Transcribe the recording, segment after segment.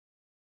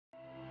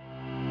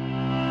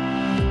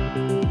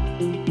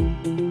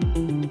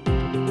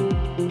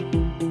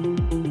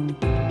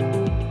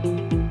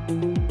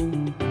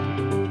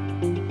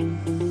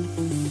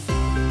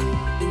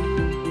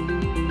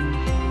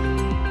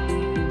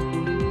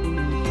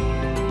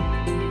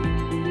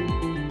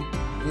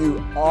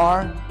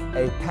are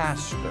a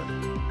pastor.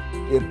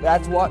 If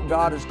that's what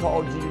God has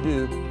called you to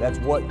do, that's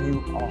what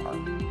you are.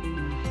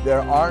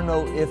 There are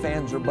no ifs,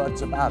 ands, or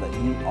buts about it.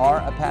 You are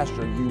a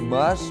pastor. You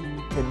must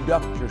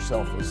conduct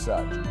yourself as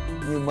such.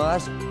 You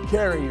must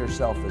carry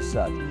yourself as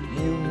such.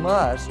 You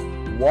must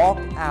walk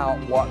out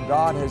what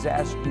God has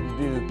asked you to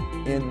do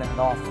in that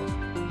office.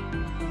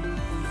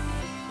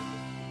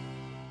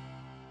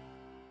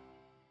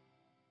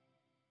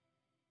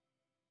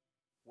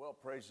 Well,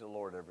 praise the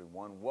Lord,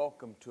 everyone.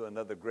 Welcome to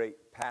another great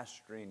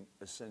Pastoring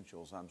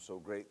Essentials. I'm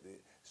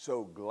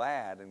so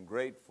glad and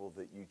grateful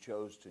that you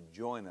chose to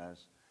join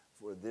us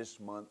for this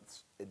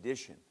month's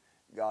edition.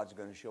 God's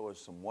going to show us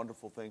some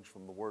wonderful things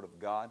from the Word of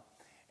God.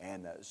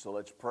 And so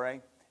let's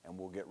pray, and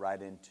we'll get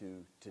right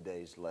into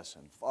today's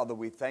lesson. Father,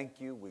 we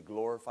thank you, we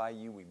glorify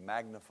you, we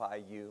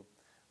magnify you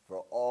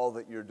for all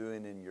that you're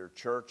doing in your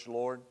church,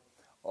 Lord,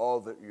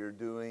 all that you're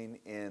doing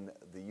in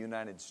the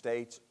United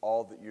States,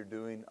 all that you're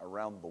doing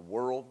around the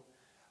world.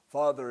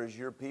 Father, as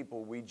your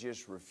people, we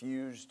just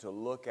refuse to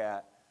look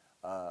at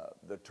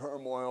the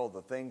turmoil,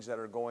 the things that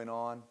are going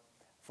on.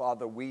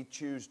 Father, we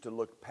choose to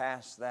look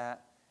past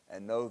that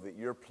and know that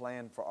your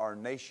plan for our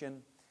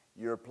nation,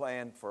 your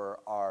plan for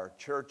our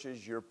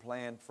churches, your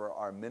plan for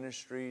our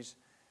ministries,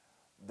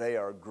 they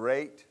are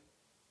great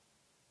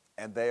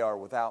and they are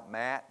without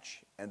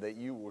match, and that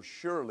you will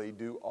surely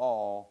do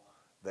all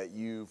that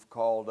you've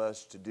called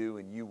us to do,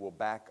 and you will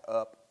back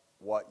up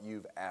what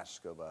you've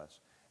asked of us.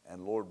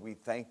 And Lord, we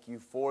thank you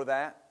for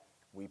that.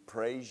 We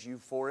praise you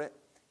for it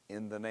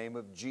in the name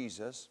of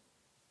Jesus.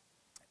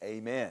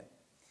 Amen.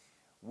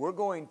 We're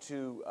going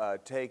to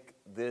take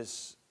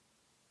this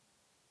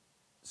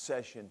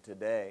session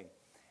today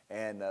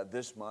and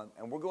this month,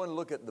 and we're going to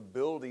look at the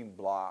building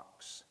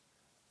blocks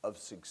of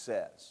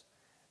success.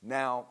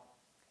 Now,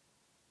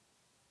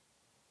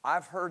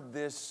 I've heard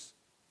this,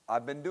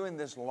 I've been doing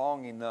this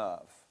long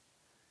enough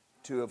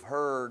to have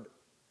heard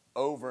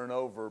over and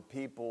over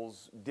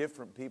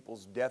different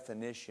people's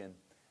definition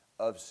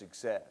of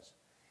success.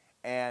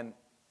 And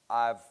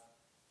I've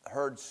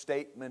heard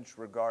statements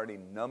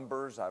regarding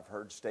numbers. I've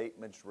heard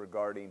statements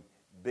regarding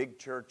big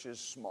churches,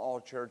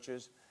 small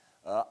churches.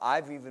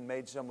 I've even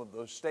made some of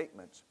those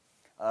statements.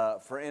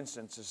 For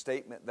instance, a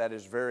statement that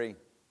is very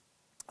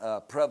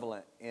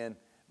prevalent in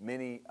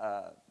many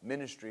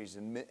ministries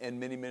and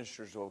many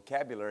ministers'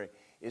 vocabulary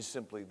is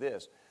simply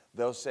this.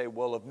 They'll say,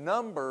 well, if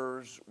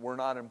numbers were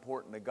not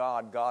important to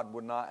God, God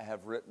would not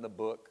have written a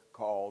book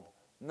called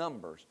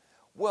Numbers.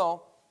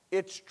 Well,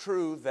 it's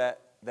true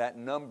that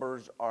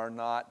numbers are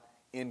not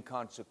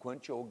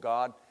inconsequential.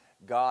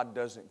 God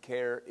doesn't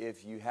care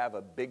if you have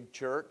a big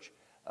church.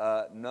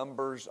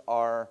 Numbers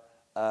are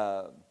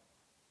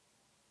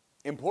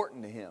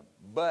important to Him,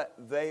 but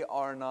they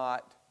are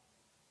not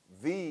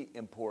the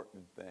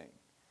important thing.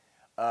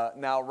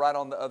 Now, right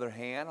on the other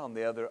hand, on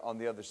the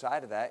other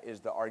side of that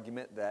is the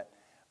argument that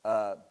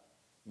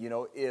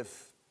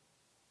if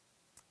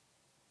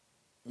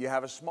you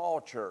have a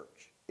small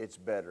church, it's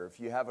better. If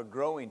you have a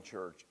growing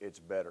church, it's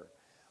better.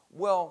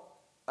 Well,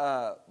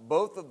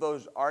 both of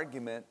those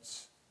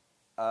arguments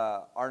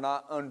are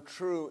not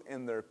untrue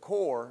in their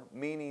core,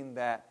 meaning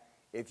that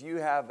if you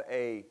have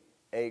a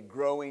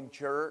growing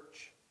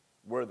church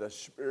where the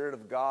Spirit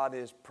of God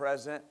is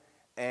present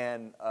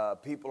and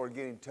people are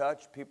getting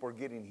touched, people are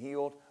getting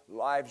healed,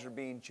 lives are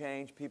being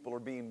changed, people are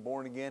being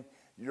born again,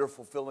 you're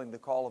fulfilling the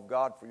call of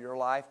God for your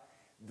life,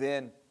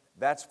 then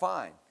that's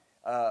fine.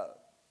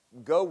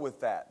 Go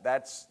with that.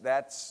 That's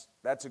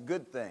a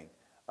good thing.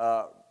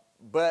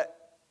 But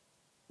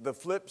the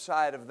flip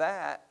side of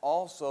that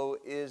also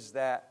is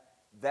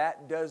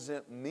that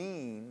doesn't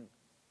mean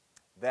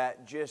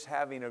that just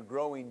having a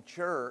growing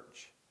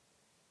church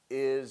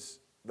is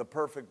the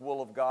perfect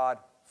will of God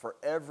for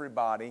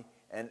everybody,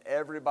 and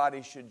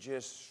everybody should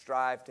just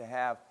strive to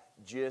have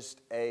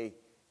just a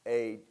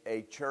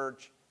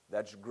church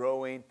that's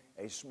growing,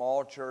 a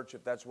small church,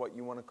 if that's what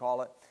you want to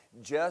call it.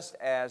 Just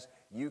as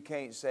you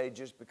can't say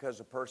just because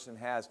a person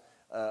has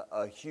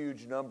a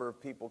huge number of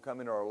people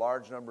coming or a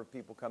large number of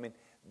people coming,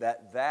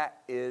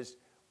 that is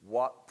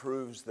what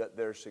proves that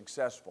they're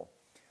successful.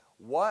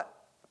 What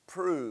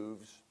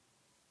proves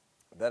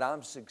that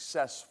I'm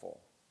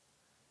successful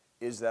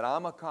is that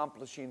I'm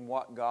accomplishing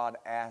what God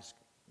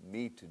asked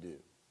me to do.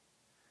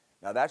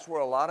 Now, that's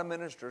where a lot of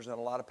ministers and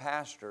a lot of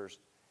pastors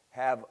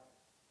have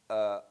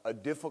a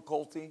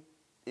difficulty,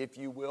 if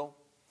you will,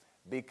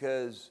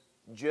 because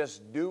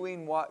just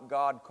doing what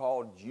God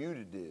called you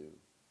to do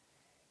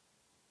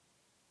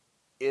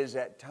is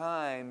at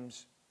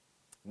times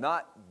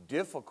not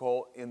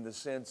difficult in the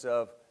sense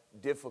of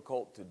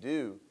difficult to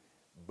do,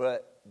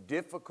 but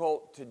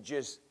difficult to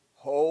just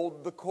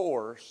hold the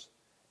course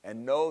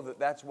and know that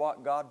that's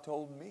what God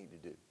told me to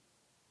do.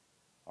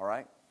 All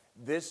right?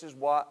 This is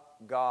what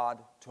God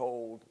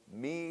told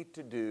me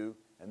to do,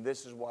 and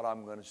this is what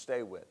I'm going to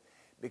stay with.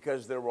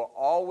 Because there will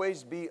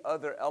always be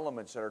other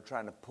elements that are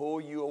trying to pull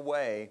you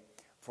away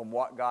from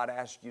what God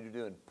asked you to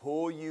do and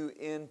pull you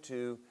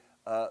into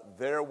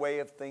their way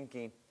of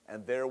thinking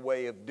and their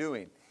way of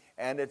doing.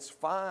 And it's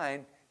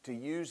fine to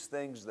use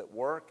things that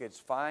work. It's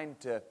fine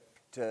to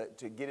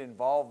get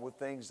involved with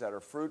things that are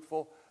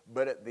fruitful.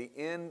 But at the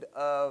end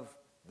of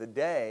the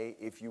day,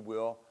 if you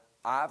will,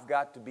 I've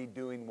got to be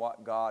doing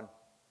what God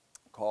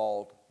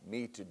called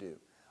me to do.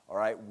 All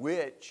right,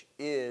 which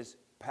is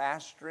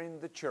pastoring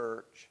the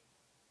church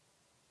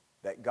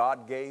that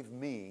God gave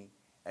me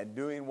and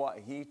doing what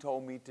He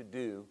told me to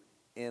do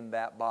in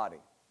that body.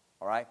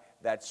 All right,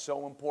 that's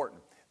so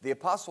important. The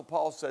Apostle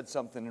Paul said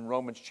something in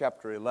Romans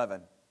chapter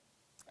 11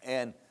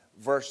 and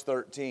verse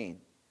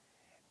 13.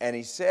 And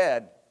he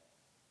said,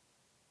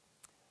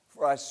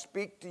 "For I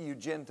speak to you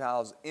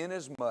Gentiles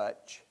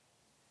inasmuch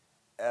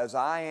as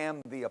I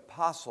am the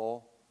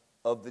apostle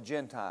of the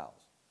Gentiles."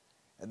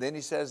 And then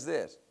he says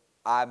this,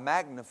 "I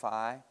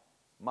magnify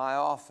my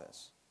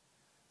office."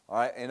 All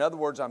right, in other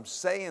words, I'm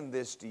saying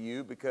this to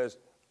you because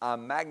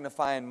I'm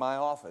magnifying my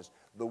office.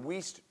 The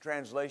Wuest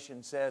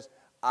translation says,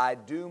 "I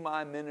do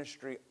my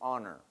ministry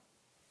honor."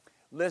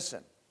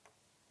 Listen,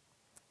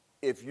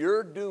 if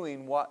you're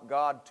doing what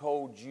God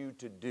told you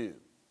to do,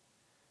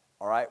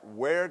 all right,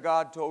 where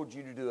God told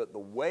you to do it, the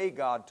way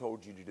God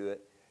told you to do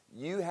it,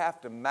 you have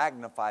to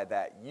magnify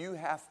that. You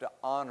have to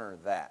honor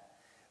that.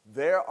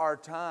 There are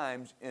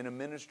times in a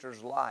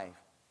minister's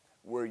life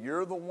where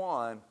you're the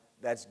one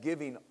that's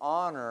giving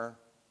honor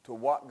to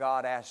what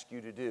God asked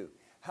you to do.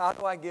 How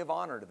do I give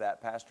honor to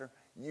that, Pastor?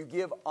 You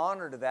give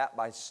honor to that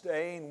by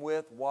staying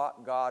with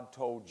what God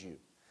told you.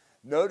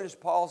 Notice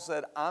Paul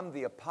said, "I'm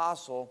the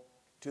apostle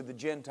to the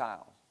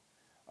Gentiles."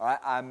 All right,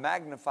 I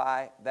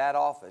magnify that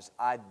office.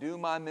 I do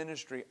my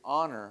ministry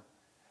honor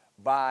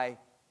by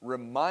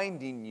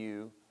reminding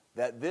you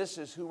that this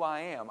is who I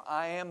am.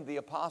 I am the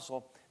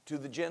apostle to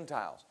the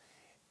Gentiles.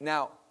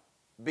 Now,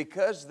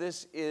 because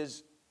this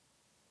is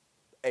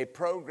a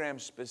program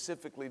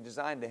specifically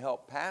designed to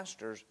help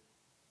pastors,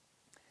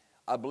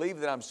 I believe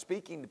that I'm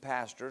speaking to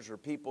pastors or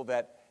people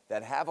that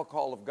have a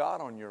call of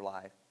God on your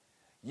life.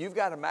 You've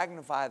got to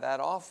magnify that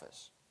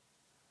office.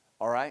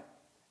 All right?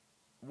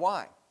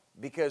 Why?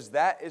 Because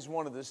that is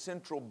one of the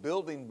central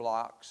building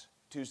blocks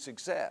to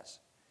success,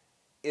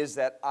 is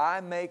that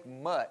I make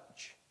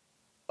much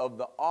of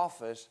the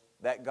office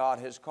that God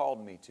has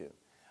called me to.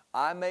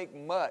 I make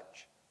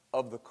much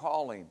of the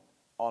calling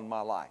on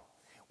my life.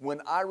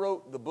 When I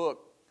wrote the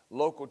book,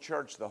 Local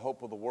Church, The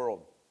Hope of the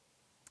World,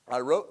 I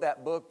wrote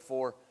that book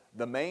for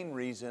the main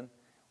reason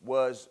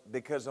was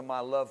because of my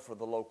love for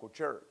the local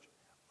church.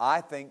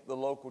 I think the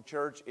local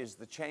church is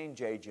the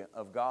change agent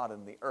of God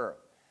in the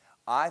earth.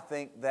 I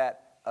think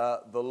that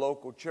the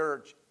local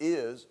church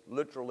is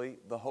literally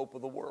the hope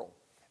of the world,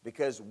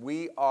 because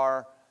we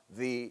are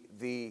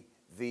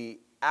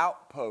the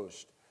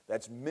outpost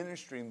that's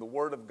ministering the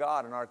Word of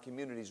God in our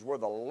communities. We're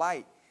the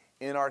light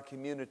in our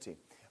community.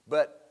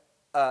 But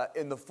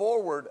in the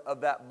foreword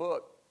of that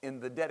book, in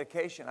the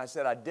dedication, I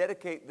said, I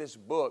dedicate this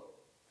book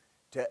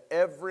to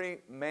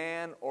every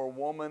man or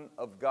woman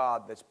of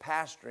God that's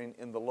pastoring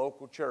in the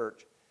local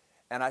church.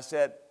 And I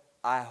said,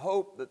 I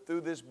hope that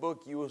through this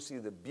book you will see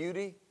the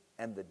beauty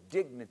and the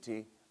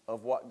dignity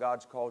of what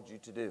God's called you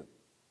to do.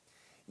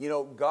 You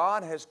know,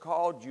 God has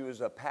called you as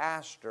a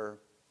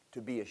pastor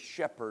to be a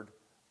shepherd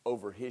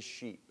over His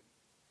sheep.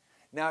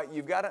 Now,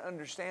 you've got to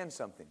understand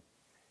something.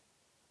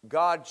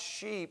 God's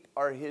sheep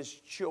are His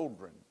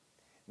children.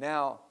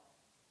 Now,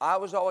 I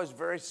was always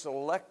very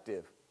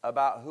selective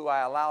about who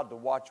I allowed to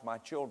watch my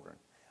children.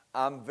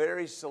 I'm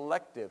very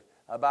selective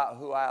about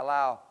who I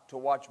allow to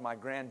watch my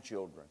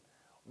grandchildren.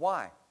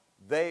 Why?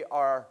 They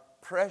are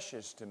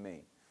precious to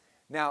me.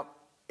 Now,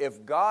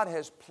 if God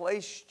has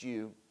placed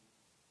you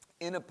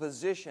in a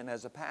position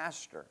as a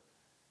pastor,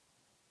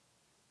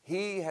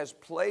 He has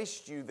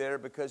placed you there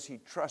because He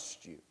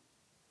trusts you.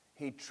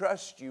 He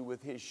trusts you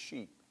with His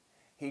sheep.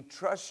 He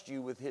trusts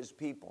you with His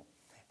people.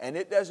 And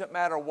it doesn't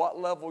matter what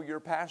level you're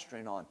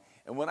pastoring on.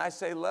 And when I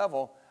say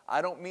level,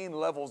 I don't mean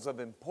levels of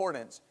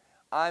importance.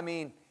 I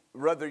mean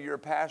whether you're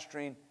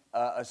pastoring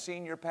a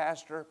senior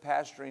pastor,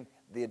 pastoring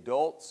the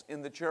adults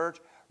in the church,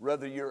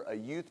 whether you're a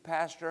youth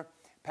pastor,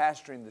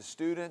 pastoring the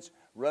students,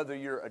 whether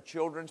you're a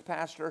children's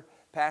pastor,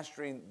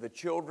 pastoring the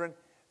children.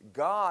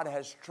 God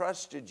has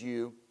trusted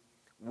you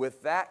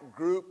with that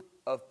group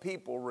of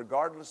people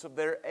regardless of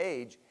their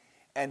age,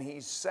 and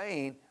He's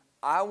saying,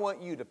 I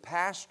want you to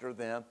pastor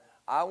them.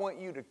 I want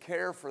you to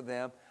care for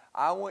them.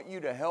 I want you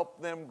to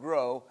help them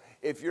grow.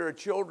 If you're a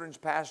children's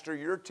pastor,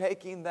 you're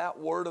taking that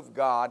Word of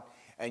God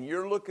and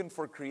you're looking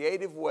for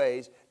creative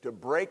ways to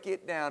break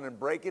it down and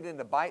break it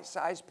into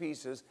bite-sized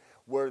pieces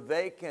where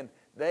they can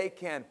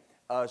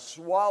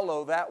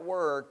swallow that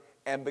Word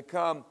and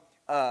become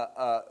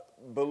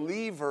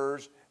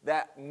believers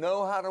that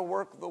know how to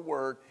work the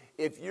Word.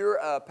 If you're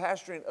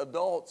pastoring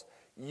adults,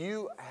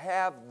 you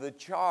have the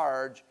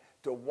charge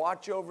to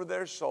watch over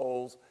their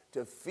souls,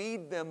 to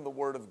feed them the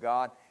Word of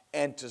God,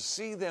 and to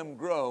see them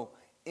grow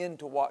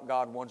into what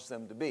God wants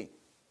them to be.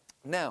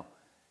 Now,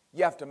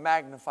 you have to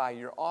magnify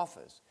your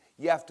office.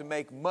 You have to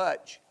make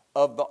much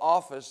of the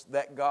office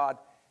that God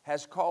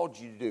has called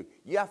you to do.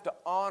 You have to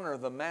honor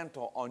the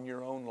mantle on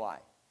your own life.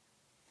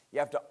 You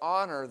have to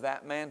honor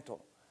that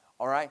mantle.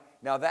 All right?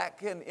 Now, that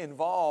can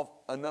involve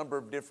a number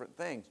of different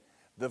things.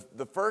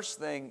 The first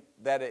thing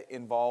that it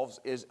involves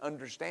is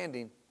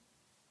understanding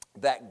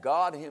that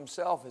God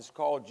Himself has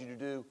called you to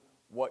do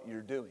what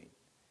you're doing.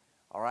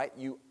 All right?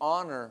 You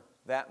honor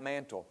that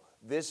mantle.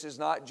 This is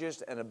not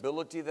just an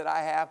ability that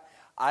I have.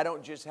 I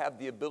don't just have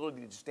the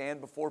ability to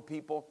stand before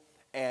people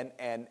and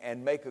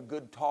make a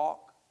good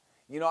talk.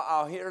 You know,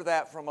 I'll hear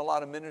that from a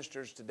lot of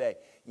ministers today.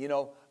 You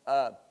know,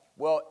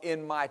 well,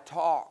 in my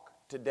talk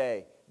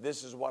today,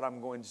 this is what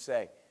I'm going to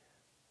say.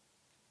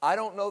 I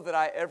don't know that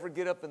I ever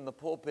get up in the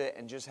pulpit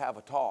and just have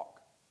a talk.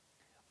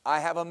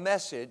 I have a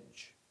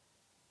message.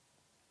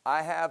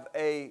 I have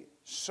a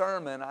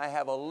sermon. I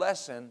have a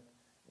lesson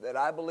that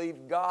I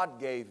believe God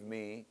gave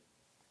me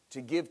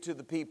to give to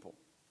the people.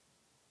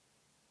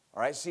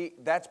 All right, see,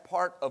 that's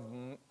part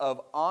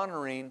of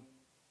honoring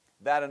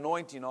that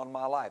anointing on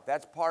my life.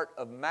 That's part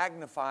of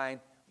magnifying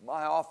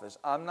my office.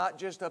 I'm not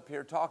just up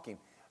here talking.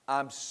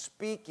 I'm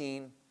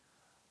speaking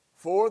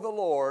for the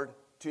Lord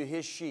to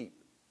His sheep.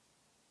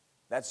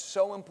 That's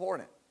so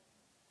important.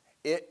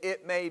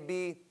 It may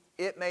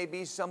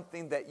be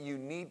something that you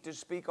need to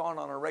speak on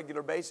a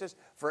regular basis.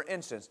 For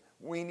instance,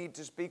 we need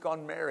to speak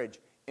on marriage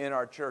in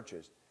our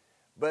churches.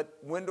 But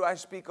when do I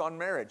speak on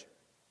marriage?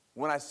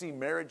 When I see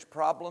marriage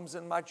problems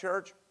in my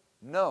church?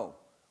 No.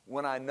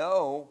 When I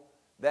know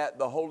that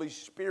the Holy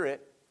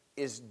Spirit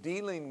is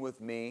dealing with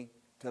me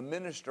to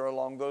minister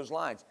along those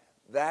lines.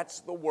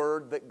 That's the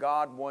word that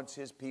God wants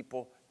His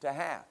people to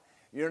have.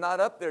 You're not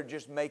up there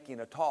just making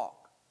a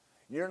talk.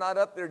 You're not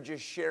up there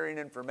just sharing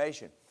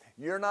information.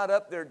 You're not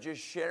up there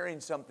just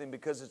sharing something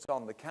because it's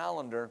on the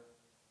calendar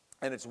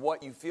and it's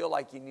what you feel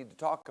like you need to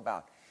talk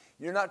about.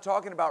 You're not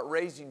talking about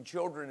raising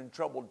children in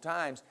troubled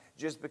times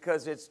just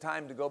because it's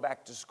time to go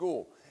back to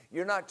school.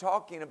 You're not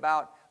talking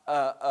about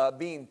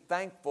being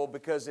thankful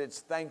because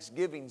it's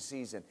Thanksgiving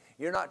season.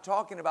 You're not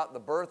talking about the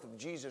birth of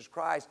Jesus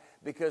Christ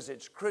because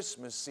it's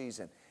Christmas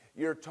season.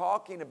 You're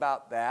talking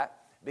about that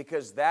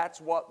because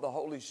that's what the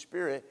Holy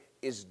Spirit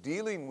is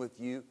dealing with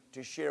you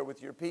to share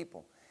with your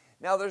people.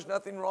 Now, there's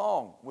nothing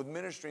wrong with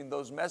ministering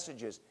those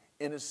messages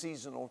in a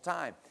seasonal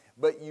time,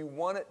 but you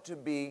want it to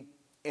be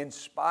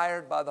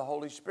inspired by the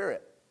Holy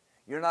Spirit.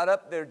 You're not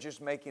up there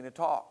just making a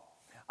talk.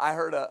 I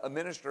heard a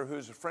minister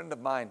who's a friend of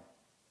mine,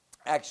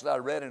 actually I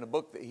read in a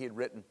book that he had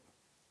written,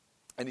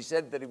 and he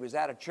said that he was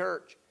at a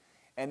church,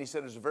 and he said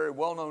it was a very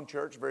well-known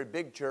church, very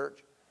big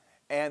church,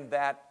 and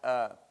that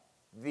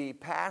the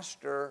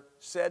pastor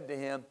said to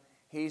him,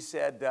 he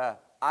said,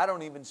 I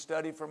don't even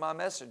study for my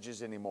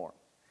messages anymore.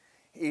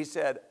 He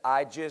said,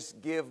 I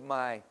just give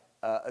my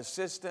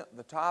assistant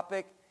the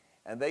topic,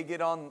 and they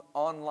get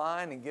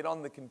online and get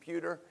on the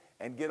computer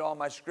and get all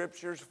my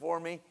scriptures for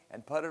me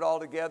and put it all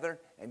together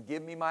and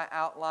give me my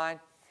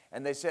outline.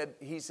 And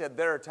he said,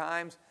 there are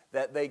times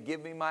that they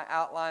give me my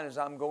outline as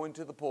I'm going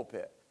to the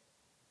pulpit.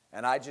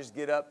 And I just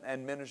get up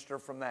and minister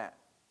from that.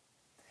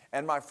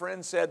 And my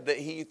friend said that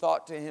he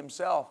thought to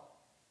himself,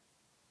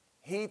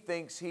 he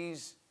thinks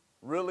he's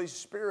really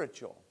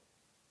spiritual.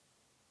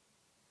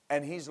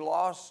 And he's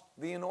lost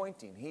the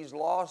anointing. He's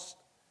lost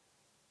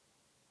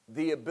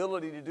the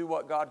ability to do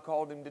what God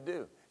called him to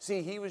do.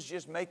 See, he was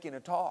just making a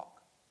talk.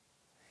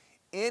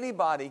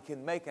 Anybody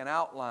can make an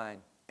outline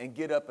and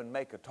get up and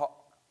make a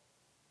talk.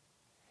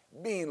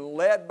 Being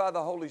led by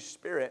the Holy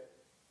Spirit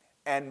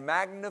and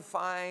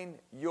magnifying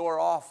your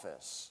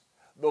office.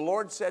 The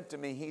Lord said to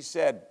me, He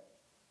said,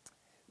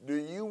 do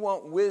you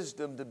want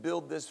wisdom to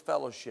build this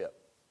fellowship?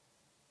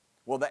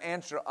 Well, the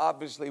answer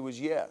obviously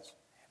was yes.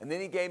 And then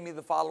He gave me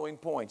the following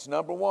points.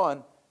 Number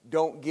one,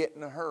 don't get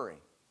in a hurry.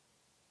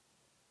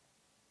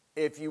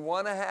 If you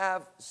want to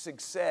have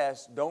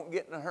success, don't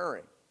get in a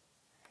hurry.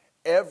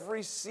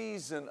 Every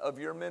season of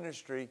your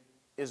ministry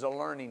is a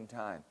learning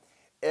time.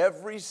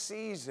 Every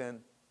season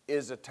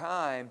is a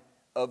time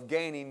of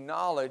gaining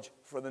knowledge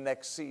for the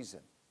next season.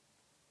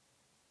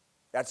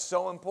 That's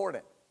so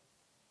important.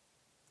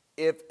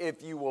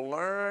 If you will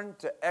learn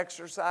to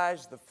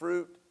exercise the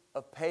fruit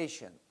of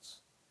patience,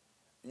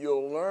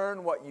 you'll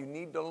learn what you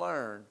need to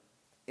learn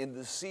in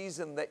the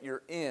season that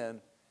you're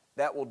in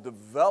that will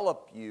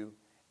develop you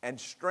and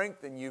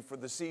strengthen you for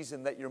the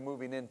season that you're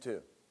moving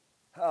into.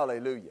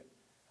 Hallelujah.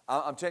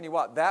 I'm telling you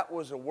what, that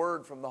was a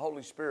word from the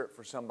Holy Spirit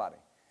for somebody.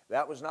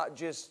 That was not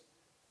just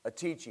a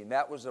teaching.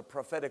 That was a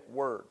prophetic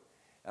word.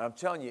 And I'm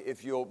telling you,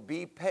 if you'll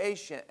be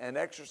patient and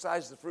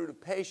exercise the fruit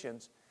of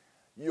patience,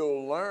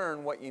 you'll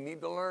learn what you need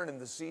to learn in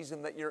the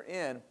season that you're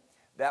in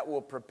that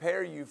will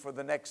prepare you for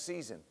the next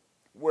season.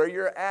 Where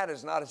you're at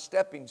is not a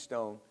stepping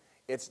stone.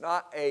 It's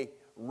not a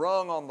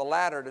rung on the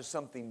ladder to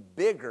something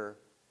bigger.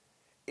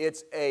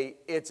 It's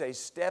a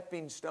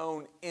stepping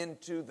stone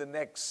into the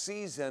next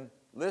season,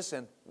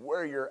 listen,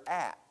 where you're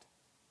at.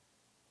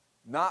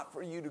 Not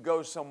for you to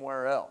go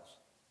somewhere else.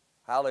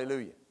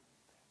 Hallelujah.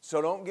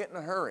 So don't get in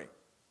a hurry.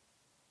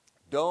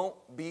 Don't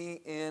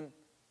be in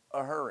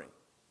a hurry.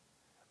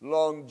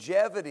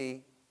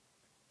 Longevity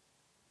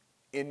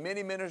in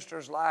many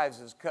ministers' lives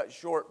is cut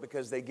short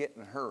because they get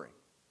in a hurry.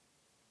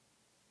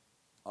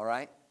 All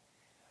right?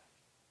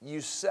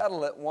 you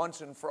settle it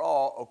once and for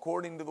all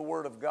according to the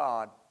Word of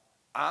God.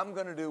 I'm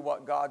going to do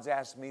what God's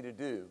asked me to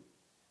do.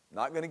 I'm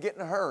not going to get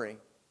in a hurry.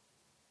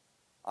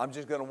 I'm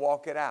just going to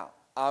walk it out.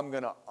 I'm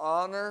going to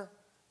honor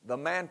the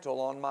mantle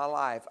on my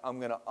life. I'm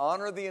going to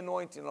honor the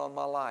anointing on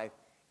my life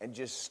and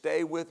just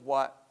stay with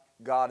what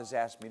God has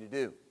asked me to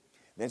do.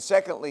 Then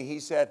secondly, he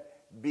said,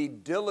 be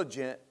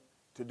diligent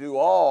to do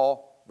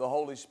all the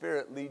Holy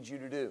Spirit leads you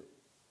to do.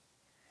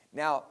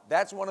 Now,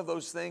 that's one of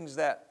those things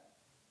that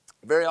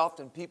very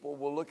often people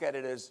will look at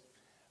it as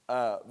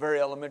very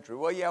elementary.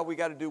 Well, yeah, we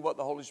got to do what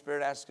the Holy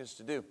Spirit asks us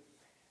to do.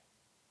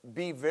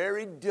 Be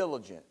very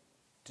diligent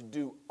to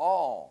do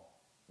all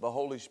the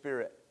Holy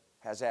Spirit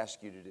has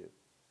asked you to do.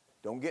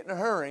 Don't get in a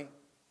hurry,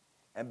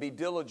 and be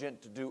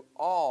diligent to do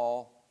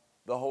all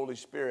the Holy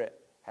Spirit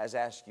has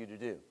asked you to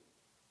do.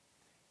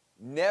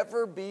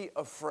 Never be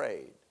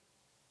afraid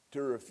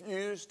to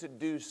refuse to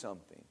do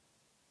something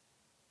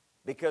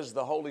because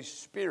the Holy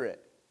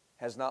Spirit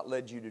has not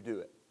led you to do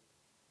it.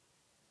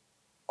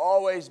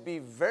 Always be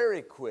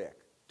very quick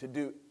to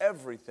do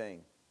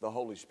everything the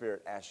Holy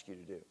Spirit asks you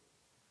to do.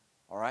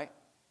 All right?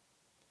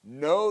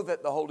 Know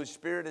that the Holy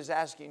Spirit is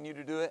asking you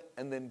to do it,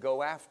 and then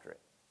go after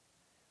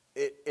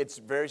it. It's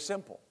very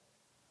simple.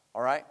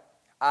 All right?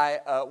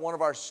 One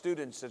of our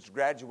students that's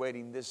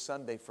graduating this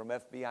Sunday from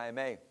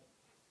FBIMA,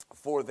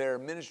 for their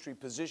ministry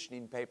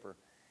positioning paper,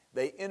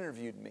 they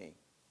interviewed me.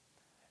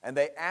 And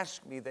they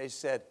asked me, they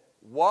said,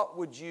 what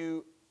would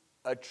you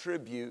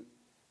attribute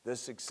the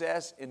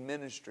success in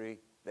ministry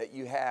that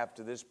you have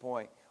to this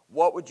point?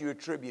 What would you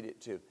attribute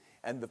it to?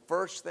 And the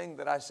first thing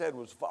that I said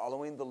was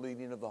following the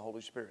leading of the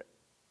Holy Spirit.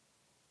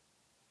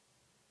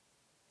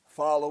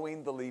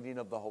 Following the leading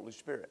of the Holy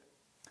Spirit.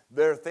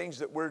 There are things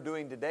that we're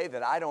doing today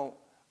that I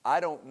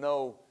don't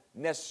know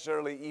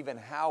necessarily even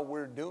how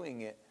we're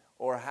doing it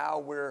or how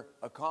we're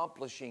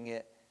accomplishing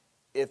it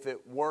if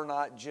it were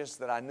not just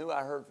that I knew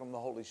I heard from the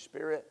Holy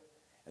Spirit,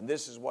 and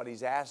this is what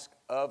He's asked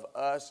of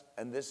us,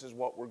 and this is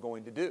what we're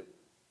going to do.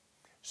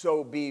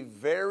 So be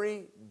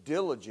very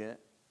diligent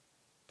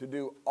to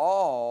do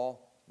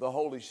all the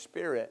Holy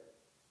Spirit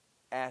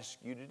asks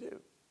you to do.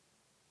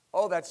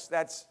 Oh, that's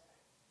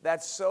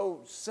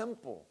so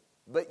simple,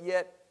 but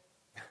yet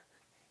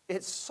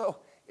it's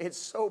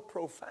so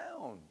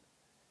profound,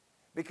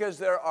 because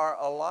there are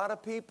a lot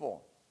of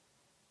people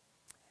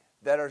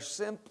that are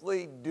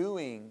simply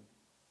doing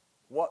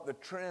what the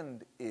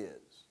trend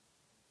is.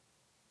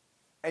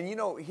 And you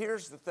know,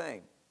 here's the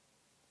thing.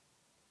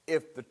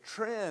 If the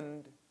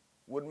trend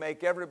would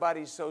make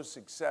everybody so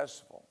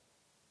successful,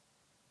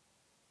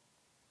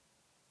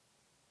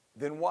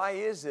 then why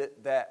is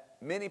it that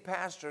many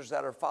pastors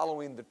that are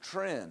following the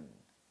trend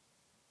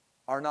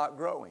are not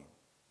growing?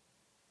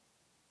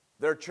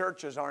 Their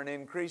churches aren't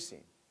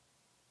increasing.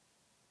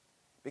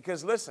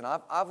 Because listen,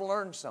 I've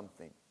learned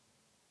something.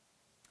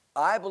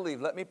 I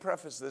believe, let me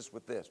preface this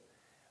with this.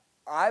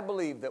 I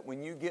believe that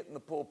when you get in the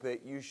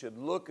pulpit, you should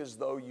look as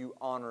though you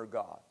honor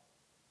God.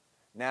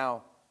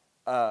 Now,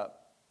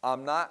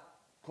 I'm not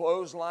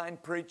clothesline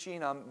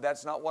preaching.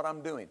 That's not what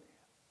I'm doing.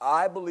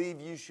 I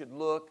believe you should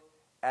look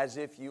as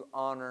if you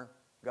honor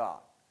God.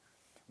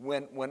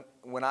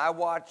 When I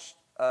watch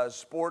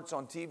sports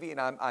on TV,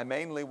 and I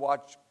mainly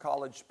watch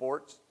college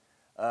sports.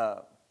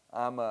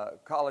 I'm a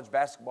college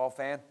basketball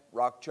fan,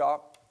 Rock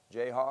Chalk,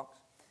 Jayhawks.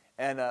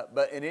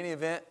 But in any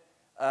event,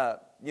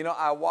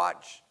 I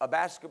watch a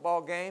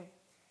basketball game,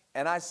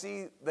 and I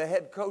see the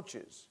head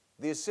coaches,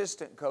 the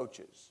assistant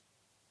coaches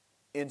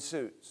in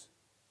suits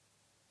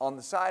on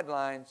the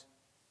sidelines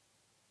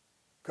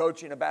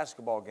coaching a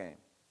basketball game.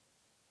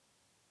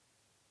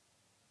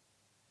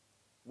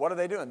 What are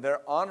they doing?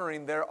 They're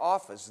honoring their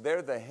office.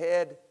 They're the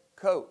head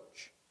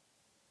coach.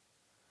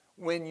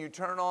 When you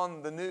turn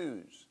on the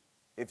news,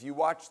 if you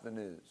watch the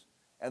news,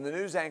 and the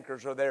news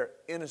anchors are there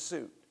in a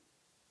suit.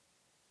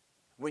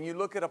 When you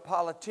look at a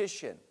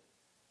politician,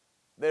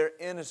 they're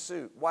in a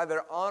suit. Why?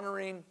 They're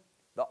honoring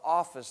the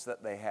office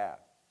that they have.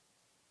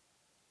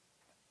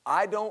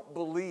 I don't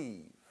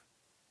believe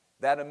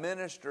that a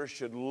minister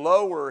should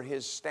lower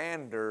his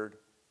standard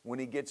when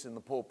he gets in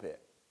the pulpit.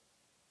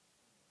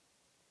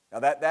 Now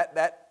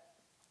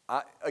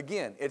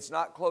again, it's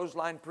not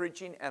clothesline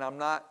preaching, and I'm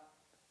not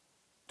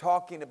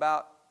talking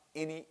about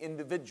any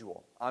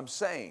individual. I'm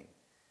saying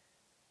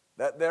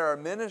that there are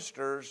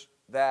ministers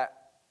that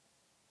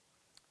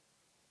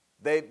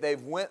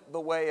they've went the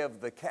way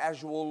of the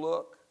casual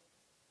look.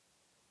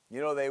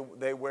 You know,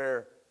 they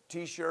wear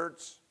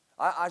T-shirts.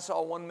 I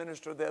saw one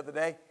minister the other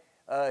day.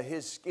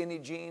 His skinny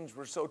jeans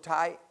were so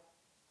tight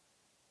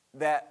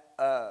that,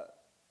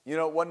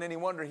 it wasn't any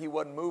wonder he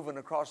wasn't moving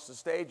across the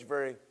stage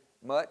very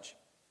much,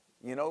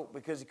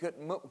 because he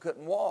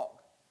couldn't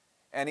walk.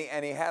 And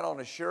he had on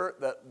a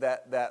shirt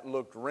that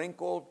looked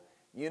wrinkled,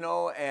 and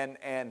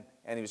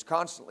he was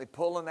constantly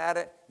pulling at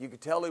it. You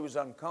could tell he was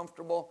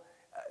uncomfortable.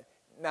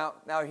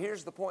 Now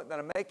here's the point that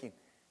I'm making.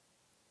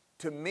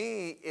 To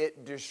me,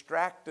 it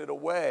distracted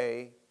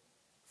away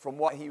from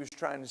what he was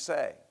trying to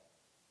say.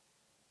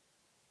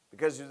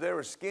 Because there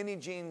were skinny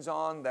jeans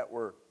on that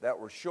were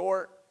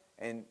short,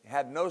 and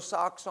had no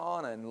socks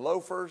on and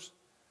loafers.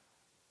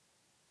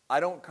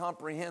 I don't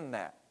comprehend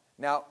that.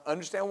 Now,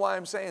 understand why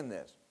I'm saying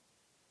this.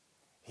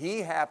 He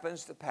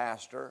happens to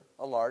pastor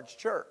a large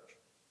church.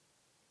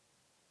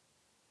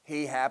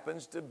 He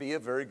happens to be a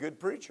very good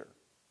preacher.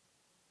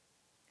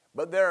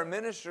 But there are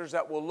ministers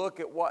that will look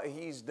at what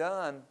he's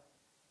done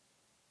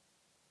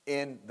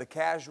in the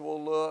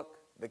casual look,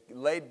 the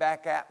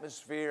laid-back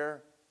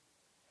atmosphere,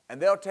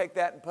 and they'll take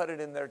that and put it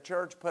in their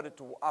church, put it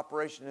to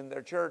operation in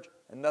their church,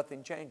 and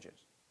nothing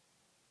changes.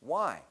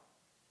 Why?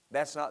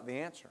 That's not the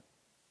answer.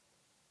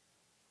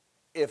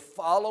 If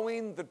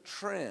following the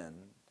trend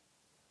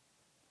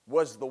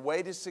was the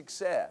way to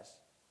success,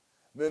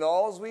 then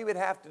all we would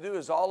have to do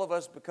is all of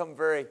us become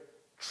very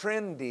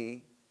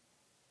trendy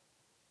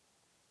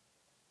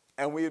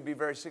and we would be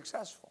very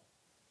successful.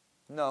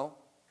 No,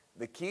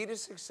 the key to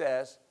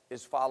success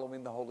is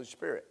following the Holy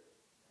Spirit.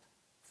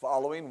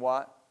 Following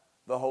what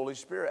the Holy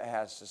Spirit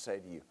has to say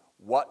to you.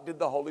 What did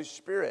the Holy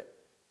Spirit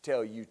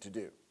tell you to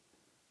do?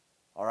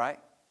 All right?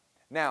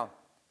 Now,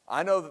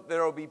 I know that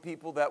there will be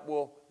people that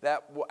will,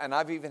 and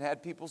I've even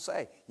had people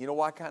say, you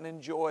know, I kind of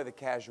enjoy the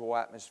casual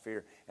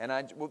atmosphere. And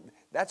well,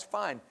 that's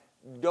fine.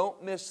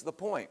 Don't miss the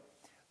point.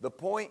 The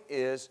point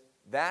is,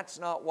 that's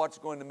not what's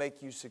going to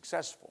make you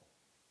successful.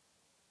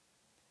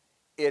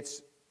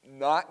 It's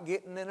not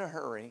getting in a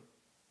hurry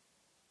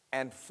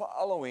and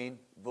following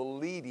the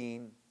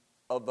leading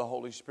of the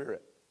Holy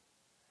Spirit.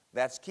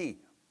 That's key.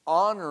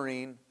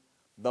 Honoring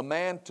the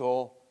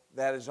mantle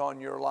that is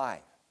on your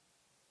life.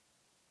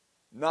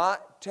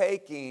 Not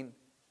taking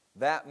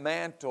that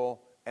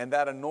mantle and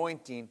that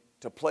anointing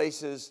to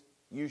places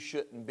you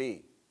shouldn't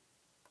be.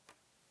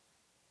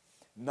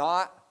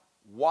 Not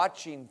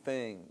watching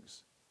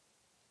things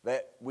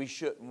that we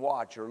shouldn't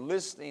watch or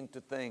listening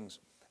to things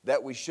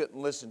that we shouldn't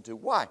listen to.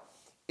 Why?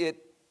 It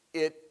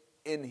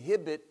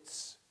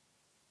inhibits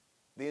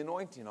the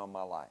anointing on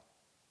my life.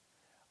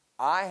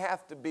 I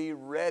have to be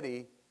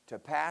ready to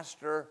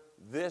pastor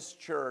this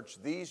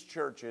church, these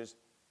churches,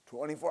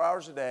 24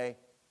 hours a day,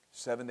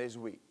 7 days a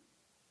week.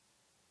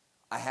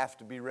 I have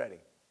to be ready.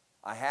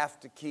 I have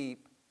to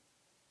keep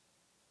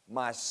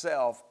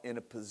myself in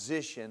a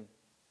position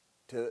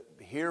to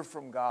hear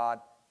from God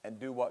and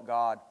do what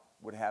God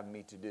would have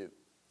me to do.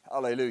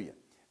 Hallelujah.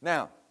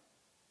 Now,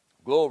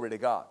 glory to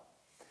God.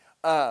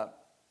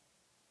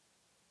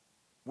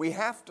 We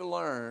have to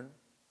learn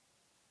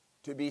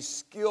to be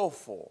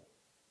skillful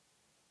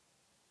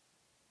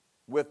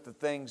with the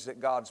things that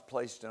God's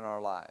placed in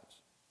our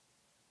lives.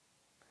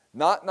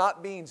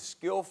 Not being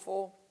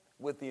skillful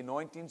with the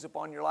anointings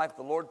upon your life.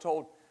 The Lord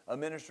told a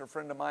minister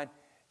friend of mine,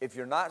 if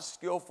you're not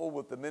skillful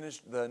with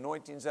the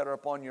anointings that are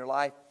upon your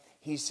life,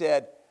 he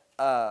said,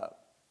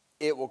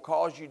 it will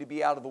cause you to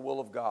be out of the will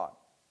of God.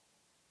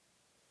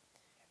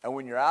 And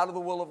when you're out of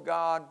the will of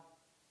God,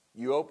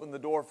 you open the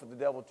door for the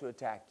devil to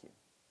attack you.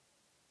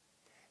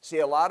 See,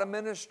 a lot of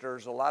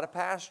ministers, a lot of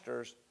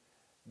pastors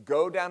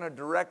go down a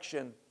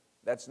direction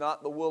that's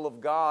not the will of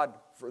God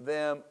for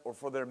them or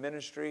for their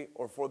ministry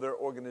or for their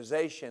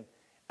organization,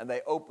 and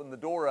they open the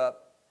door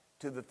up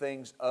to the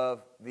things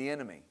of the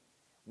enemy.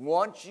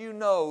 Once you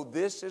know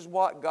this is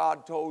what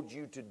God told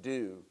you to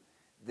do,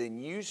 then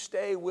you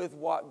stay with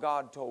what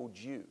God told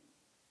you.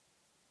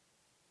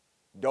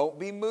 Don't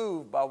be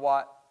moved by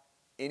what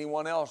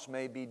anyone else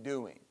may be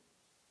doing.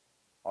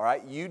 All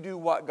right? You do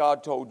what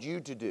God told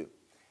you to do.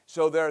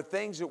 So there are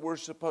things that we're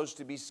supposed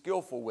to be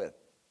skillful with.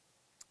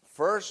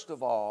 First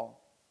of all,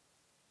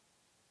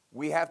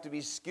 we have to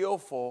be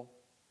skillful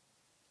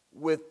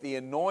with the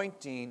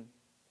anointing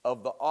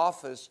of the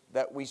office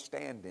that we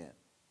stand in.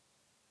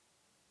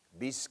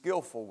 Be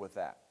skillful with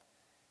that.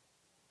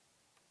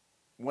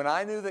 When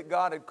I knew that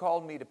God had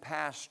called me to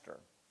pastor,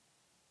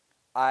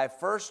 I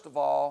first of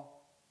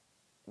all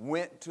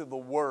went to the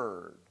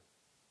Word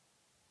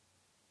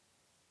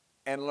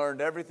and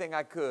learned everything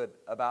I could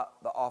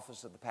about the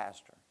office of the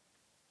pastor.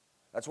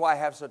 That's why I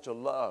have such a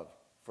love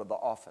for the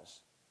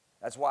office.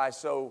 That's why I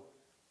so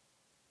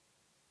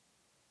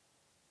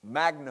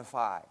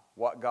magnify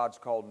what God's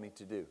called me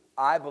to do.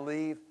 I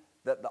believe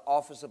that the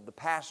office of the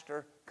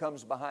pastor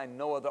comes behind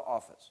no other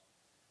office.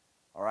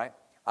 All right?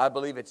 I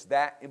believe it's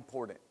that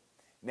important.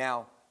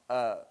 Now,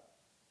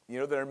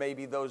 there may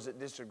be those that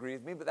disagree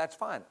with me, but that's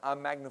fine.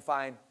 I'm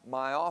magnifying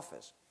my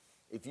office.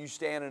 If you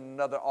stand in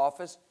another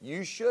office,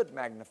 you should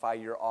magnify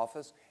your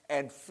office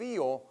and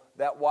feel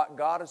that what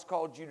God has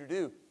called you to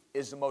do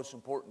is the most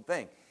important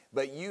thing.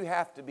 But you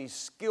have to be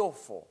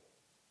skillful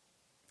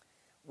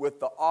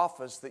with the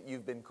office that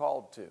you've been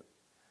called to.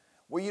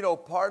 Well,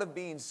 part of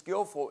being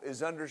skillful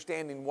is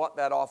understanding what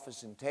that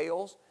office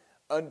entails,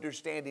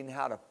 understanding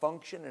how to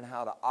function and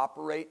how to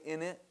operate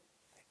in it.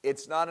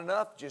 It's not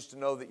enough just to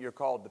know that you're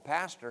called to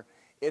pastor.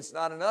 It's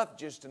not enough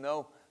just to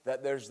know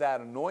that there's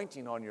that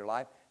anointing on your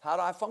life. How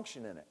do I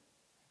function in it?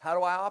 How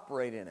do I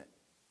operate in it?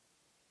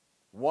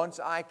 Once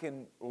I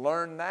can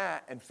learn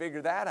that and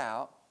figure that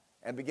out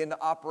and begin to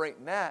operate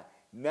in that,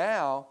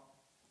 now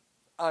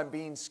I'm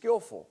being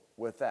skillful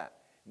with that.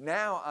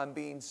 Now I'm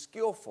being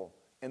skillful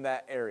in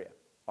that area.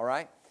 All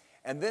right?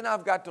 And then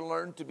I've got to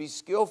learn to be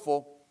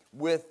skillful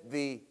with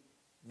the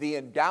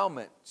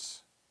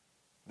endowments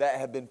that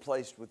have been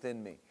placed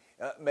within me.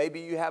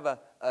 Maybe you have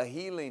a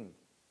healing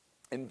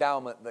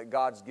endowment that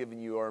God's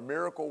given you, or a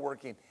miracle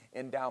working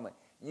endowment.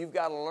 You've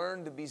got to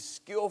learn to be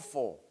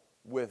skillful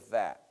with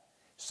that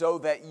so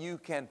that you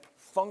can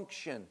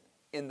function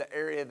in the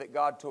area that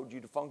God told you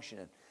to function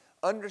in.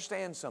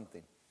 Understand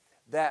something,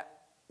 that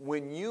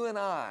when you and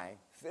I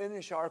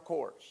finish our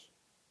course,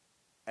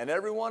 and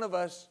every one of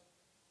us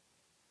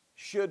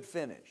should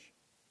finish.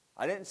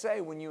 I didn't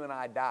say when you and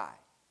I die.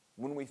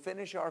 When we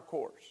finish our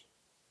course.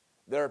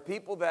 There are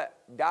people that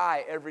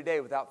die every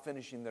day without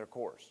finishing their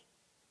course.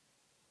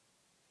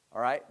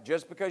 All right?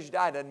 Just because you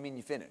die doesn't mean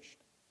you finished.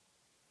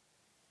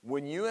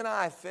 When you and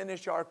I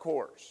finish our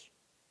course,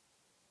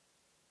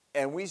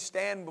 and we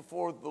stand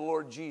before the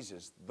Lord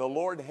Jesus, the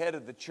Lord head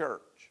of the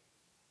church,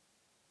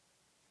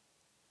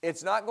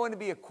 it's not going to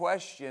be a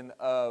question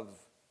of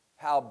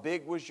how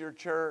big was your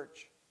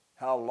church,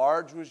 how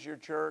large was your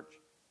church.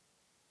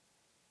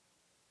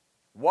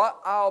 What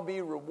I'll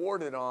be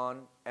rewarded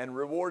on and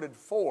rewarded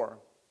for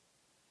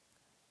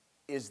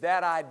is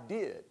that I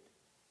did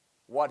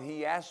what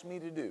He asked me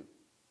to do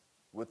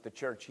with the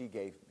church He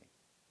gave me,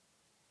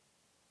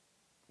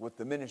 with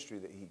the ministry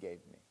that He gave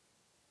me.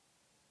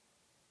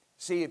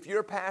 See, if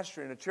you're a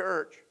pastor in a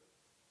church,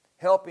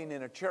 helping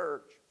in a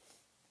church,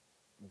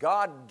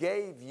 God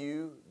gave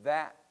you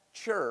that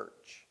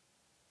church,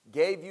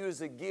 gave you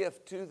as a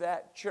gift to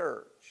that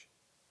church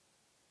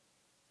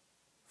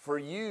for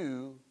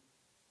you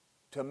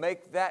to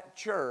make that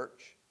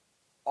church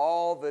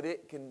all that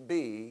it can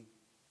be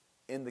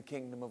in the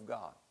kingdom of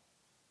God.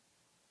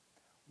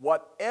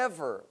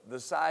 Whatever the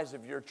size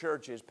of your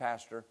church is,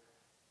 Pastor,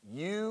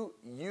 you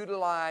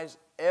utilize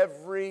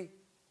every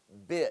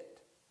bit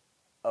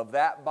of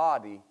that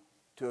body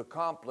to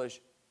accomplish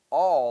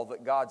all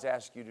that God's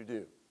asked you to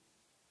do.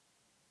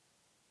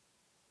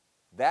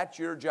 That's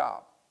your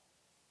job,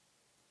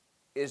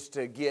 is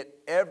to get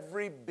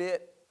every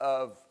bit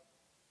of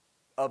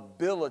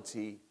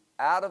ability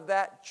out of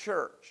that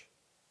church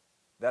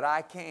that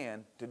I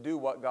can to do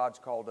what God's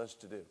called us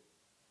to do.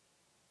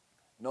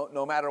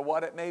 No matter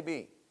what it may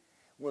be.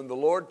 When the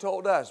Lord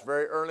told us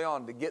very early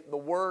on to get the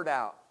word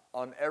out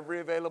on every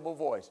available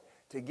voice,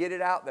 to get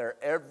it out there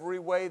every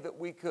way that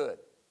we could.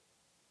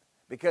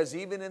 Because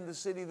even in the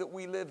city that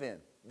we live in,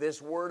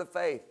 this word of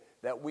faith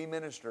that we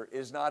minister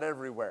is not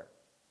everywhere.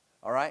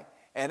 All right?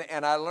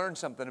 And I learned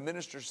something. A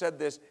minister said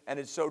this, and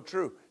it's so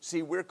true.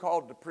 See, we're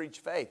called to preach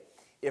faith.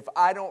 If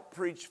I don't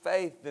preach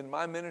faith, then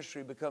my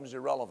ministry becomes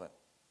irrelevant.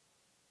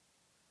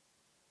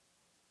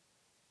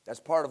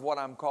 That's part of what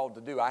I'm called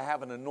to do. I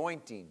have an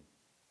anointing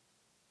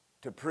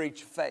to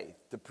preach faith,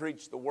 to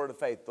preach the word of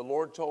faith. The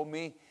Lord told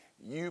me,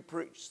 you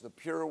preach the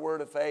pure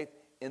word of faith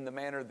in the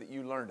manner that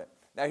you learned it.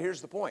 Now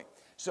here's the point.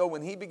 So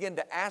when He began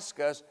to ask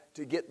us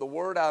to get the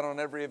word out on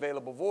every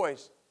available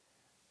voice,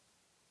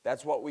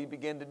 that's what we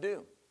begin to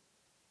do.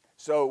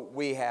 So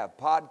we have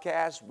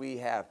podcasts, we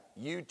have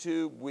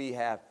YouTube, we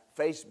have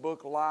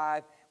Facebook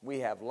Live, we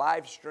have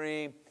live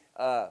stream,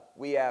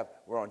 we're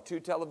on 2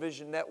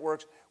 television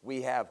networks,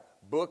 we have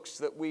books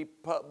that we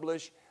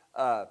publish,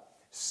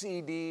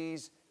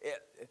 CDs,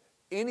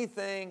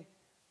 anything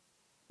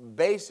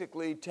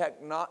basically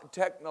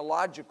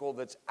technological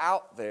that's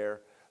out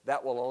there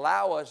that will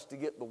allow us to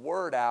get the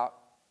word out,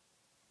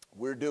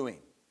 we're doing.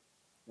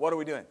 What are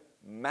we doing?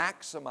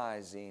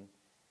 Maximizing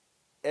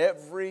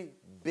every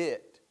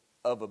bit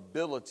of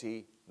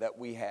ability that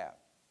we have.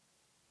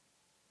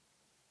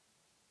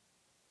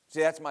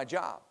 See, that's my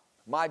job.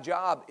 My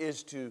job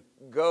is to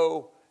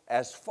go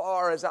as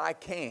far as I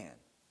can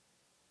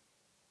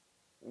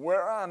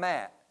where I'm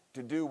at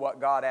to do what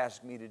God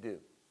asked me to do.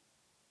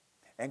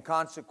 And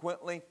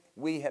consequently,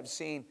 we have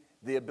seen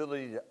the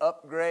ability to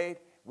upgrade.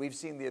 We've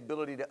seen the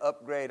ability to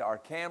upgrade our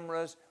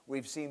cameras.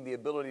 We've seen the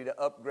ability to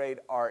upgrade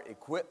our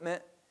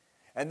equipment.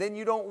 And then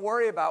you don't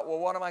worry about, well,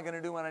 what am I going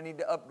to do when I need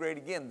to upgrade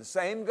again? The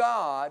same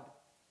God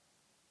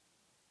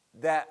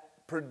that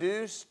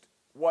produced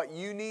what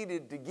you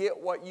needed to get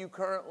what you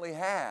currently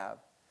have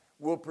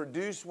will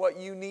produce what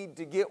you need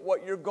to get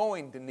what you're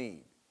going to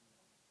need.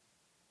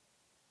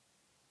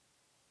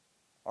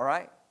 All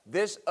right?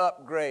 This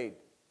upgrade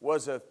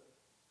was a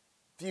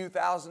few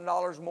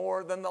 $1,000s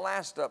more than the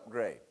last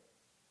upgrade.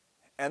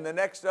 And the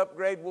next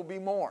upgrade will be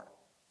more.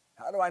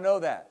 How do I know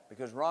that?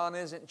 Because Ron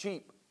isn't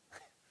cheap.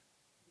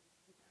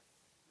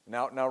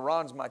 Now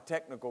Ron's my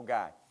technical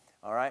guy.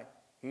 All right?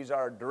 He's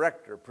our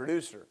director,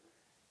 producer.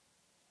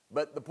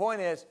 But the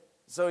point is,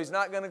 so he's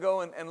not going to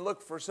go and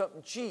look for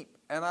something cheap.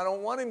 And I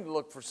don't want him to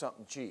look for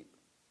something cheap.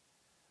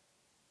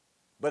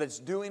 But it's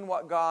doing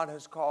what God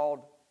has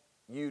called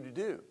you to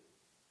do.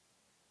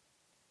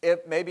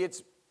 If maybe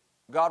it's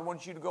God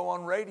wants you to go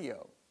on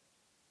radio.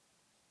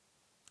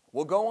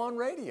 Well, go on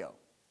radio.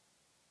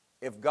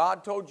 If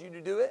God told you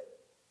to do it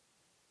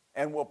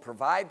and will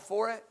provide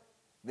for it,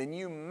 then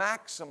you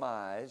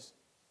maximize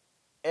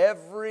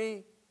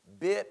every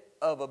bit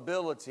of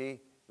ability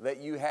that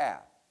you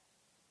have.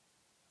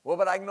 Well,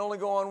 but I can only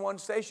go on one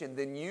station.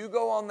 Then you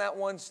go on that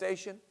one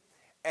station,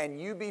 and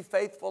you be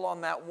faithful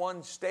on that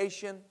one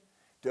station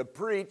to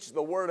preach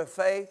the word of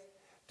faith,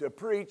 to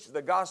preach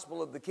the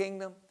gospel of the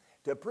kingdom,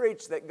 to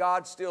preach that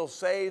God still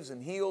saves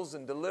and heals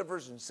and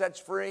delivers and sets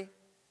free.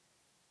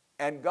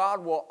 And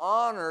God will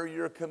honor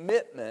your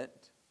commitment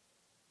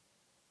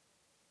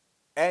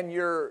and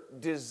your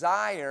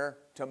desire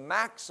to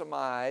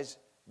maximize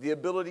the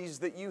abilities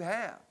that you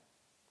have.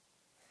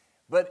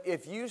 But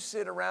if you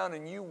sit around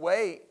and you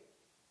wait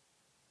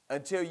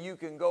until you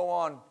can go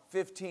on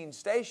 15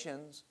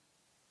 stations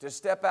to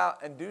step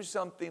out and do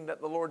something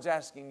that the Lord's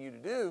asking you to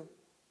do,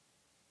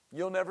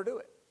 you'll never do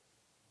it.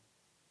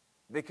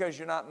 Because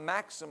you're not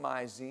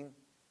maximizing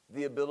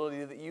the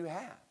ability that you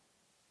have.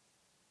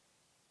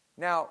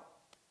 Now,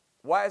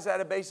 why is that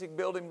a basic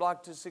building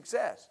block to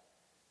success?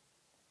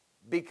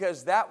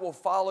 Because that will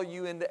follow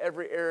you into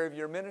every area of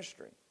your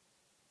ministry.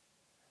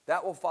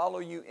 That will follow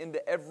you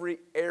into every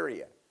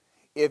area.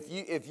 If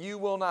you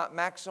will not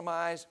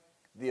maximize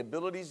the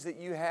abilities that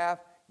you have,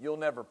 you'll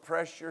never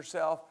press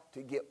yourself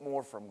to get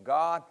more from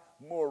God,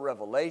 more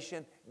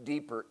revelation,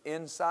 deeper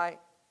insight.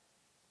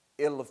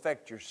 It'll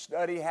affect your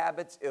study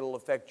habits. It'll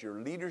affect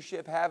your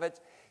leadership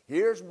habits.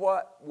 Here's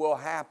what will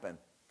happen.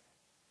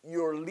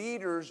 Your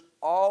leaders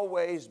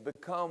always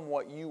become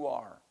what you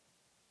are.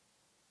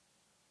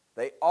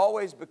 They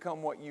always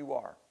become what you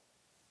are.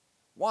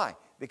 Why?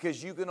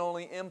 Because you can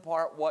only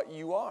impart what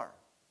you are.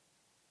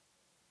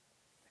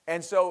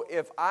 And so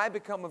if I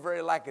become a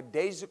very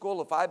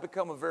lackadaisical, if I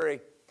become a very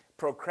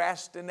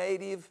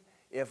procrastinative,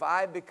 if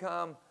I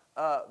become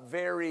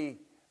very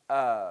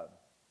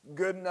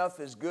good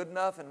enough is good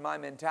enough in my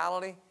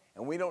mentality,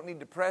 and we don't need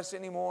to press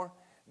anymore,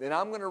 then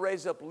I'm going to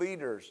raise up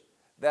leaders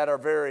that are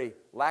very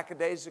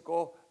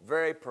lackadaisical,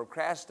 very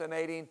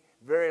procrastinating,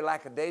 very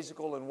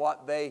lackadaisical in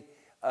what they,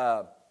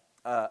 the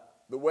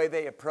way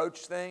they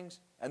approach things,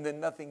 and then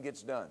nothing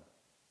gets done.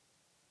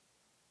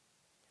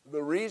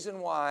 The reason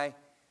why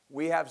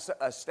we have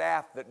a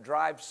staff that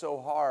drives so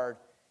hard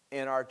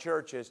in our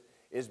churches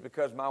is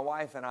because my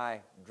wife and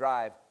I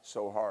drive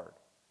so hard.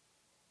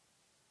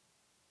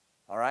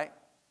 All right?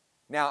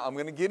 Now, I'm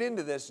going to get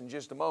into this in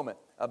just a moment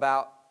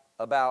about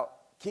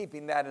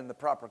keeping that in the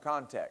proper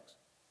context.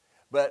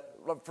 But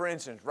for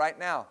instance, right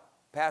now,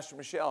 Pastor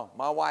Michelle,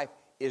 my wife,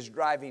 is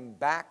driving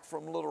back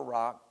from Little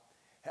Rock,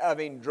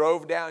 having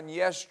drove down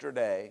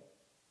yesterday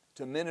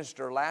to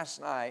minister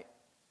last night,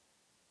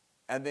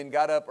 and then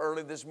got up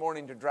early this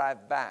morning to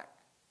drive back.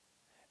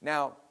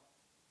 Now,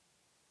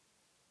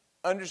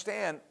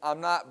 understand,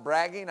 I'm not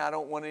bragging. I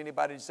don't want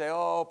anybody to say,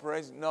 oh,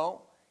 praise.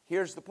 No,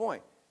 here's the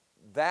point.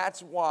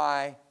 That's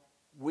why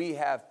we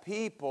have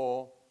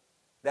people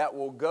that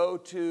will go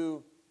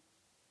to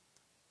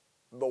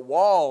the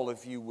wall,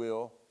 if you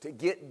will, to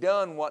get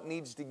done what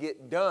needs to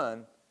get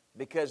done,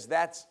 because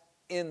that's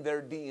in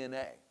their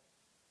DNA.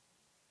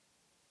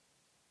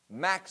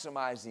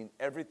 Maximizing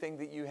everything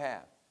that you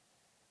have.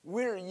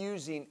 We're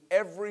using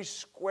every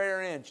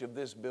square inch of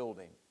this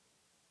building.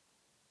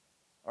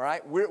 All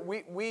right?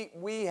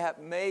 We have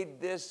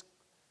made this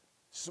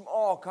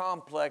small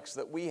complex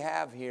that we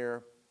have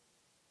here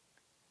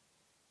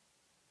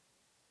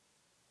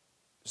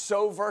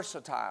so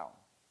versatile,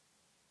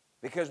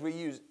 because we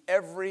use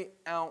every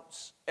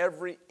ounce,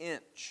 every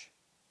inch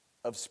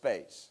of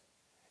space.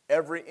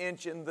 Every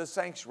inch in the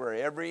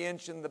sanctuary, every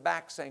inch in the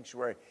back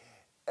sanctuary,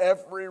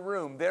 every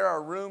room. There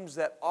are rooms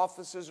that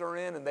offices are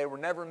in, and they were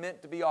never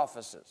meant to be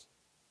offices.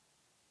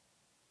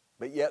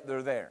 But yet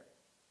they're there.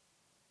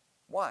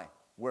 Why?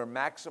 We're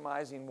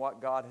maximizing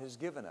what God has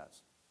given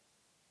us.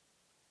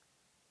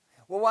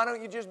 Well, why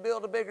don't you just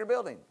build a bigger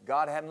building?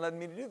 God hadn't led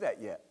me to do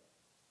that yet.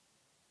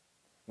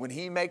 When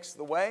He makes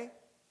the way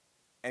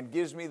and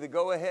gives me the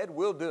go-ahead,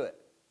 we'll do it.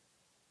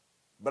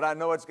 But I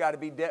know it's got to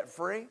be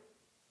debt-free,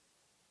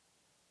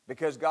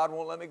 because God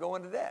won't let me go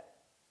into debt.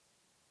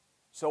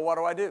 So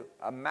what do?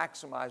 I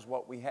maximize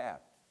what we have.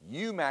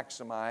 You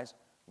maximize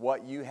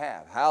what you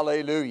have.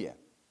 Hallelujah.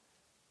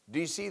 Do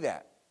you see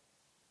that?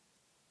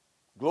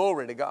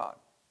 Glory to God.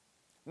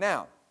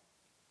 Now,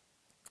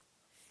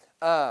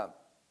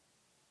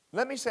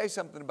 let me say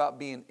something about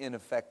being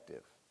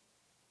ineffective.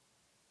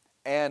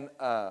 And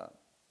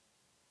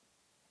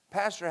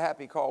Pastor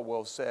Happy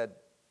Caldwell said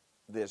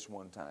this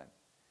one time.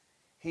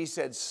 He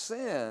said,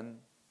 sin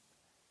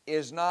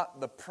is not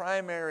the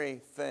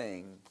primary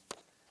thing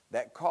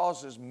that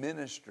causes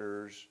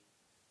ministers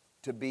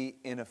to be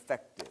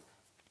ineffective.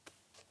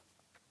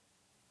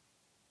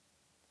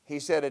 He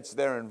said it's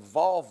their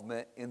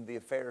involvement in the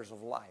affairs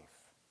of life.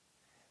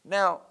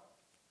 Now,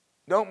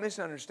 don't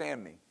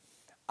misunderstand me.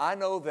 I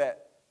know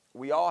that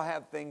we all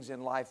have things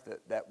in life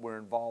that we're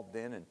involved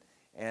in,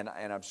 and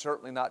I'm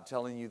certainly not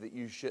telling you that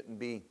you shouldn't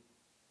be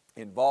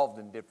involved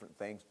in different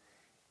things.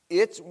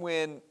 It's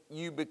when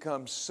you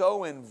become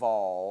so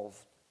involved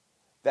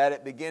that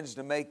it begins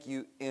to make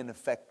you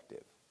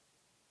ineffective.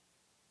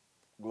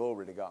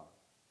 Glory to God.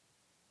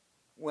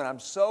 When I'm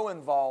so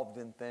involved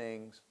in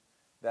things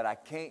that I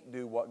can't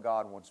do what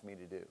God wants me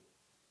to do.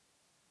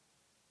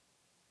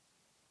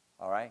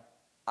 All right?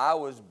 I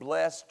was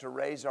blessed to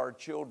raise our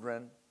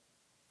children,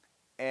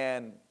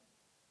 and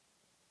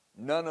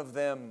none of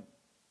them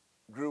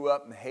grew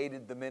up and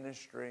hated the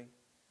ministry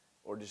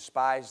or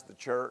despised the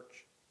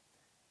church.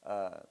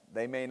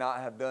 They may not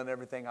have done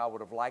everything I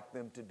would have liked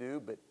them to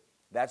do, but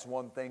that's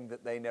one thing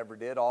that they never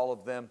did. All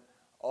of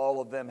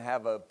them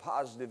have a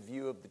positive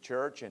view of the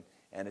church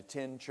and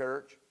attend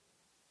church,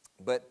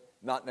 but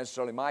not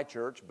necessarily my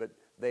church, but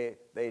they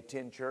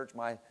attend church.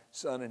 My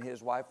son and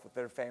his wife with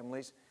their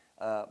families.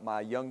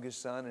 My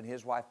youngest son and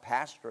his wife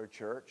pastor a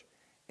church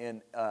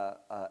in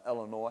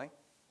Illinois.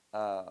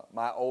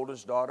 My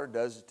oldest daughter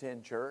does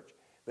attend church.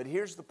 But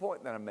here's the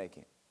point that I'm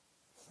making.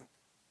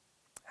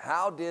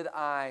 How did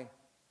I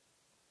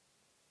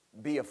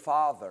be a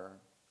father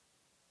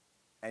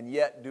and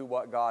yet do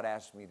what God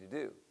asked me to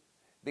do?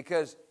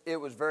 Because it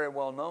was very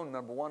well known,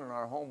 number one, in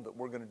our home that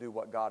we're going to do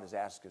what God has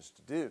asked us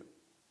to do.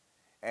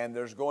 And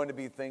there's going to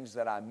be things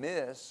that I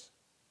miss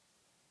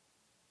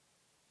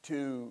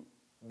to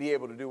be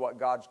able to do what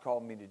God's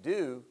called me to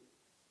do.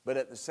 But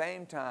at the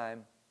same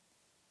time,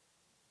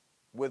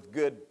 with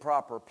good,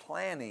 proper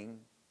planning,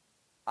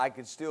 I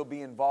could still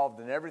be involved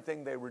in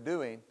everything they were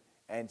doing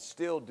and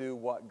still do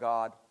what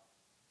God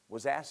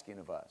was asking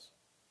of us.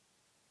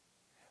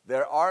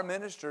 There are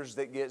ministers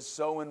that get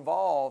so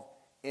involved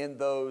in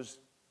those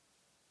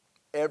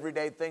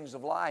everyday things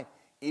of life,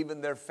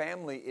 even their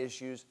family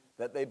issues,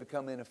 that they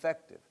become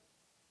ineffective.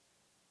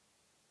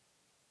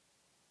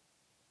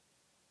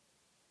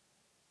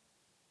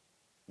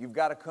 You've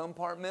got to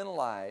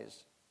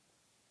compartmentalize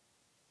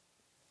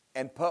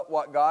and put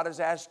what God has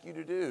asked you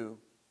to do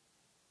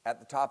at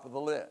the top of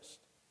the list.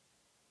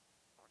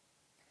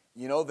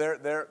 You know,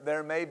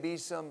 there may be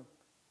some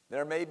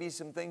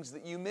things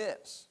that you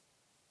miss.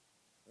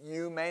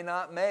 You may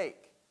not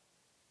make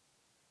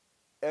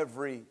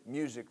every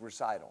music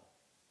recital.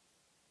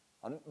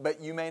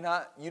 But you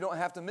don't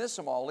have to miss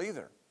them all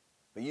either.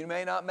 But you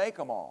may not make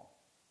them all.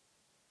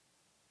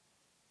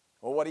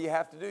 Well, what do you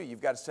have to do?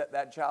 You've got to set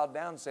that child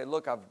down and say,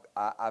 look,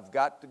 I've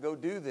got to go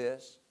do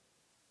this,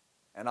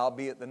 and I'll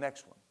be at the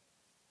next one.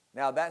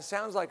 Now, that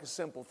sounds like a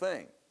simple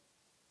thing.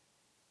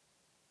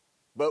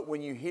 But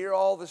when you hear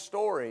all the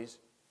stories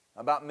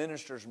about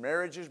ministers'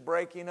 marriages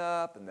breaking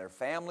up and their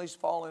families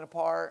falling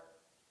apart,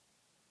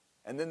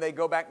 and then they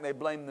go back and they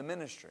blame the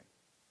ministry.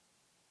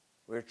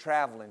 We were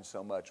traveling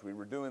so much. We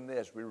were doing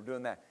this. We were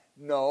doing that.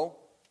 No,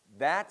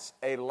 that's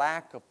a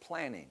lack of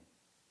planning.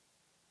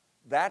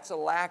 That's a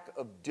lack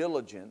of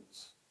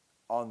diligence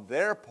on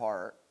their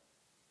part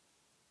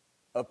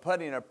of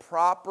putting a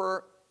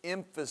proper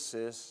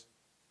emphasis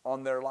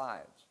on their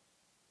lives.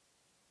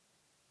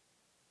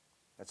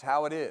 That's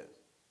how it is.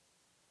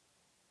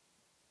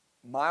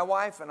 My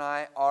wife and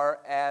I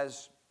are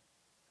as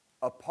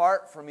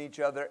apart from each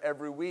other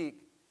every week.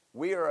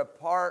 We are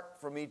apart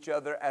from each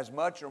other as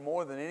much or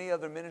more than any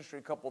other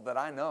ministry couple that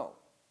I know.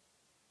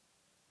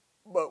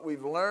 But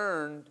we've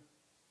learned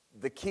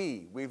the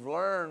key. We've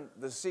learned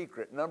the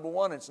secret. Number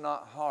one, it's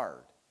not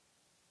hard.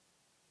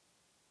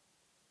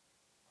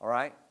 All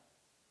right?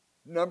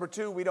 Number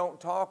two, we don't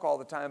talk all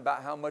the time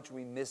about how much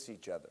we miss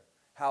each other,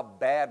 how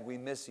bad we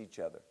miss each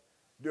other.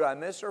 Do I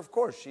miss her? Of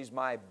course, she's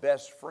my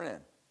best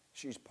friend.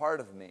 She's part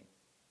of me.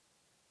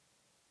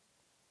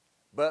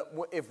 But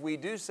if we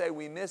do say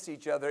we miss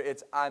each other,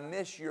 it's, I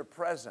miss your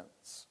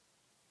presence.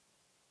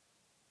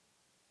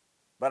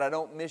 But I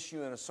don't miss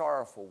you in a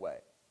sorrowful way.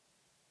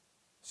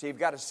 So you've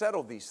got to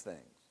settle these things.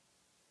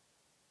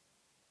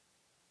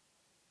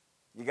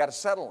 You've got to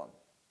settle them.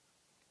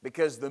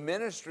 Because the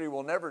ministry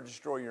will never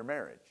destroy your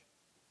marriage.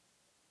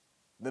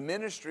 The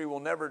ministry will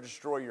never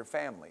destroy your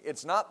family.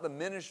 It's not the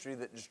ministry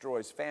that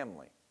destroys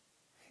family.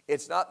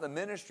 It's not the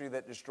ministry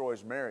that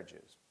destroys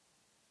marriages.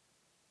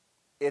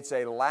 It's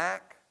a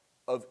lack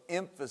of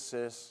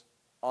emphasis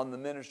on the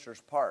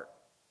minister's part.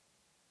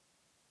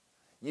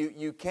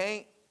 You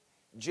can't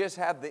just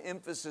have the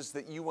emphasis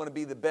that you want to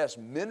be the best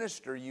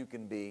minister you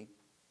can be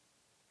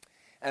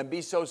and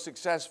be so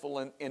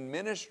successful in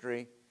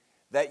ministry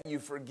that you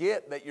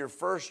forget that your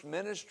first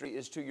ministry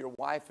is to your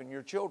wife and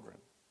your children.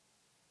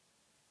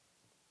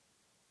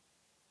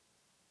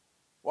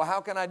 Well,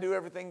 how can I do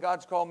everything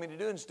God's called me to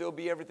do and still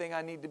be everything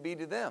I need to be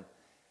to them?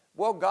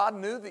 Well, God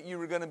knew that you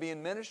were going to be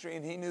in ministry,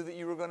 and He knew that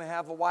you were going to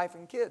have a wife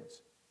and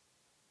kids.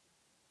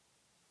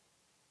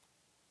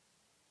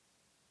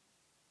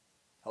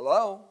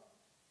 Hello?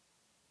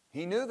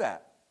 He knew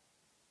that.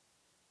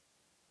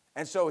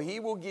 And so He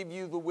will give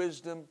you the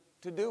wisdom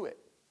to do it.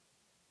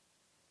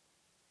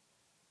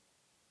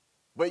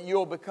 But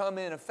you'll become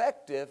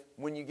ineffective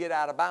when you get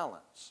out of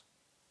balance.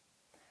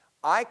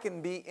 I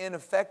can be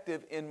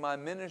ineffective in my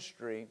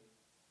ministry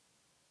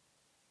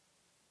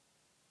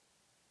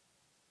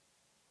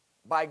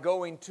by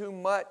going too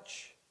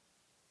much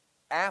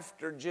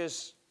after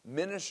just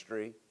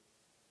ministry,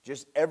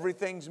 just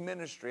everything's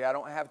ministry. I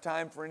don't have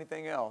time for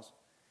anything else.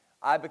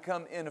 I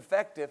become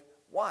ineffective.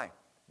 Why?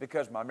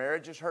 Because my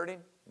marriage is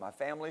hurting, my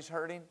family's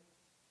hurting.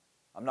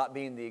 I'm not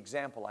being the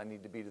example I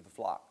need to be to the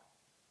flock.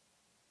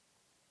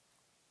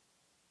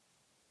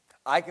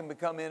 I can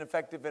become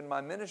ineffective in my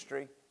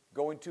ministry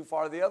going too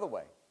far the other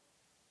way.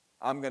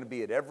 I'm going to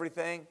be at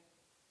everything.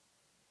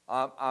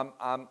 I'm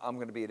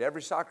going to be at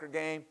every soccer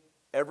game,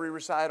 every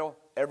recital,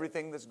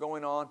 everything that's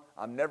going on.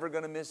 I'm never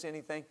going to miss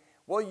anything.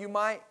 Well, you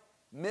might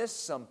miss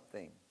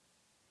something.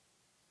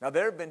 Now,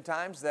 there have been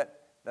times that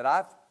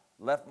I've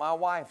left my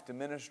wife to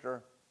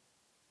minister.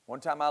 One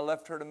time I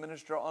left her to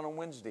minister on a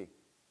Wednesday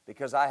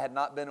because I had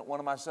not been at one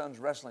of my son's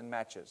wrestling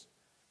matches.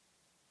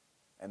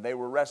 And they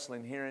were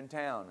wrestling here in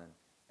town,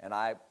 and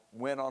I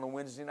went on a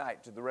Wednesday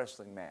night to the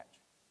wrestling match.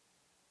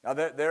 Now,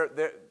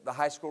 the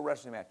high school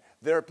wrestling match.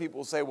 There are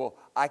people who say, well,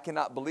 I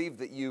cannot believe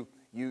that you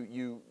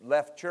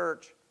left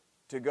church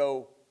to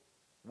go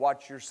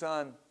watch your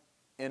son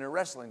in a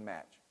wrestling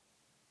match.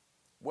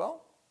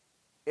 Well,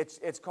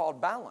 it's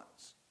called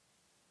balance.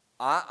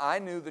 I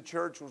knew the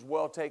church was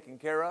well taken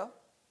care of.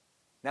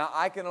 Now,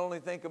 I can only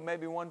think of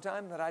maybe one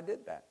time that I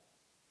did that.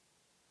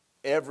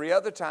 Every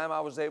other time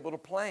I was able to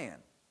plan.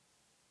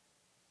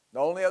 The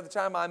only other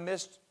time I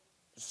missed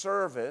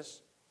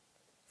service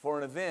for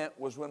an event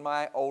was when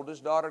my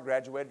oldest daughter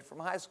graduated from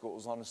high school. It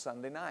was on a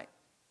Sunday night.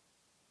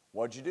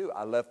 What'd you do?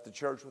 I left the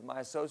church with my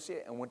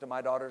associate and went to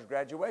my daughter's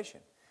graduation.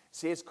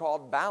 See, it's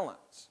called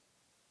balance.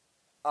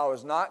 I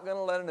was not going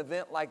to let an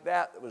event like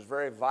that was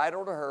very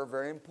vital to her,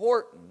 very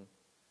important.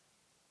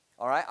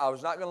 All right, I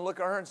was not going to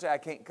look at her and say, I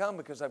can't come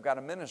because I've got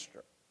to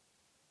minister.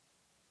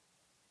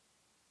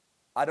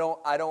 I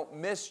don't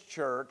miss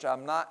church.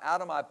 I'm not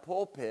out of my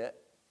pulpit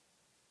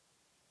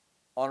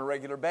on a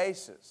regular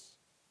basis.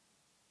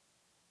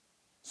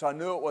 So I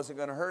knew it wasn't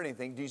going to hurt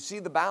anything. Do you see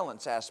the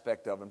balance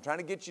aspect of it? I'm trying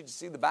to get you to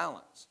see the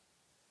balance.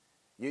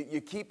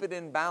 You keep it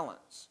in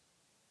balance.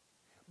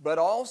 But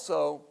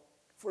also,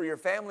 for your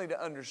family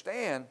to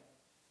understand,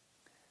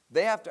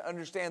 they have to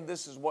understand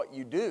this is what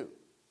you do.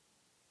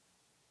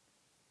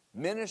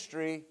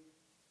 Ministry,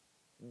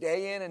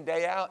 day in and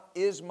day out,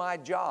 is my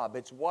job.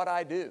 It's what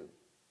I do.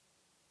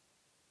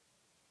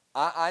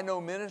 I know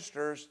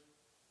ministers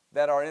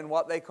that are in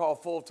what they call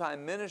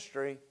full-time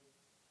ministry,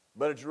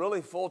 but it's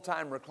really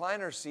full-time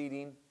recliner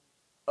seating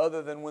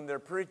other than when they're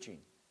preaching.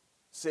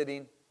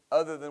 Sitting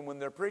other than when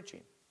they're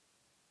preaching.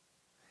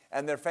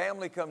 And their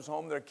family comes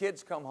home, their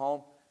kids come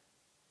home,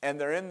 and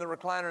they're in the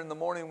recliner in the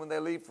morning when they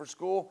leave for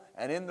school,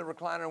 and in the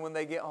recliner when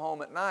they get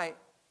home at night.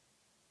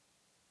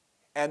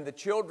 And the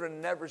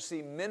children never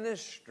see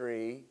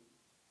ministry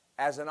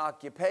as an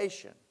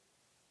occupation.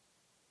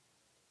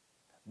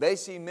 They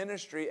see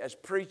ministry as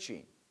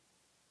preaching.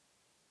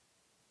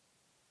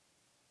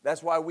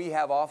 That's why we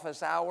have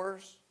office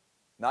hours,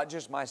 not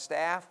just my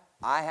staff.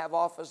 I have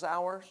office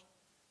hours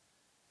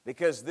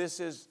because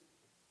this is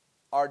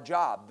our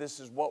job. This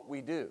is what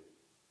we do.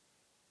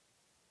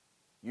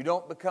 You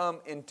don't become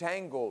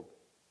entangled.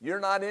 You're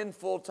not in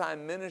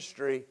full-time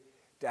ministry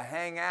to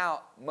hang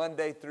out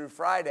Monday through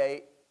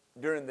Friday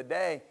during the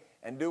day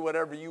and do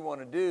whatever you want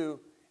to do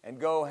and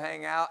go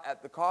hang out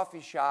at the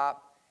coffee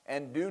shop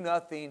and do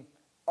nothing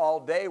all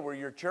day where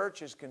your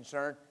church is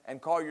concerned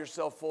and call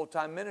yourself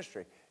full-time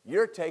ministry.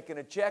 You're taking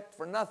a check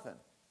for nothing.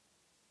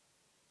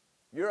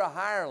 You're a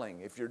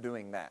hireling if you're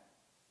doing that.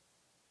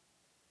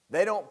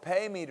 They don't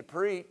pay me to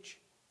preach.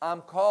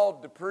 I'm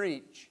called to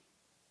preach.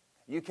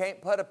 You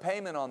can't put a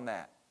payment on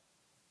that.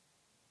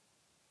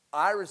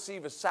 I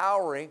receive a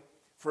salary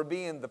for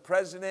being the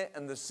president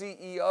and the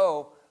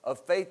CEO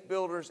of Faith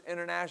Builders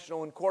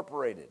International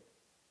Incorporated.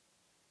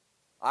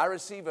 I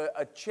receive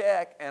a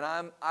check and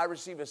I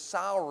receive a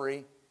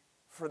salary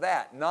for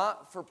that,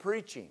 not for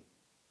preaching.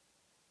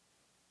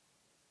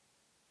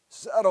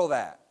 Settle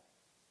that.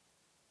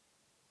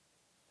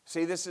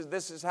 See, this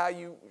is how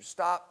you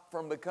stop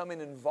from becoming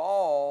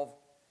involved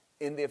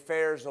in the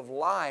affairs of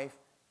life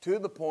to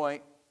the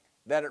point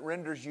that it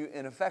renders you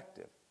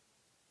ineffective.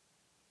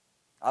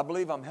 I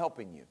believe I'm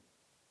helping you.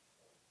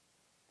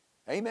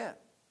 Amen.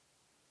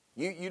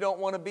 You don't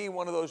want to be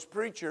one of those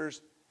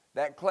preachers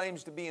that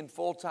claims to be in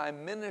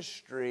full-time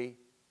ministry,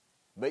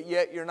 but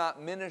yet you're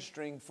not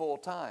ministering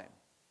full-time.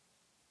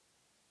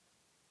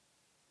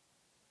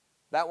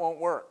 That won't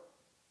work.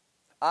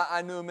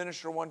 I knew a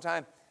minister one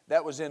time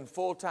that was in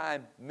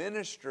full-time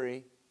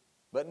ministry,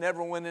 but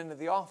never went into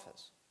the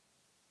office.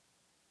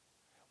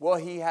 Well,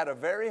 he had a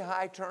very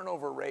high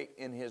turnover rate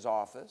in his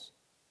office.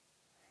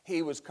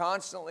 He was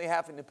constantly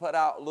having to put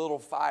out little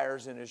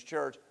fires in his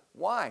church.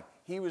 Why?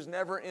 He was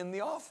never in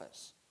the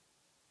office.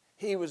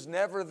 He was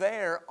never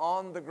there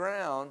on the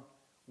ground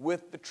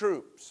with the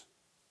troops.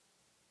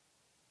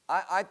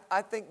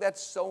 I think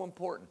that's so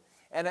important.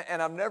 And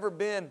I've never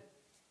been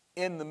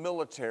in the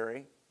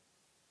military.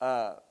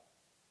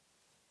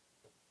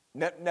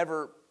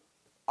 Never,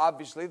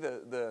 obviously,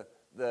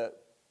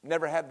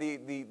 never had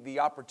the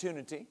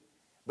opportunity.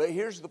 But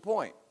here's the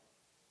point.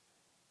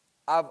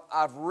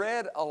 I've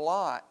read a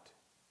lot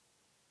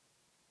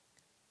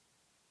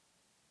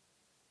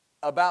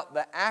about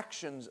the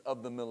actions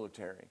of the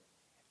military.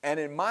 And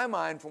in my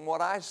mind, from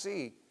what I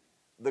see,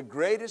 the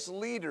greatest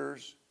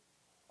leaders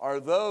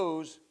are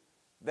those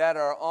that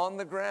are on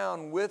the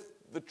ground with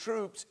the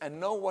troops and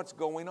know what's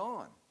going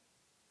on.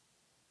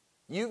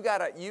 You've got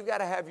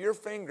to have your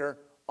finger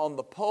on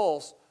the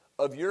pulse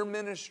of your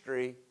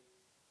ministry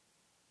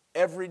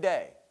every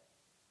day.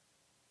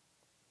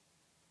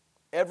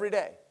 Every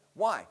day.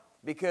 Why?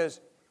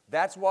 Because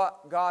that's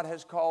what God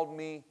has called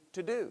me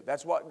to do.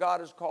 That's what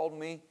God has called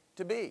me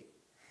to be.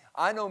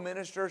 I know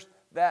ministers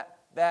that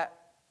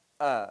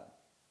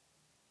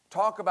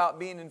talk about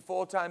being in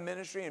full-time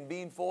ministry and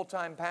being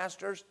full-time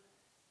pastors,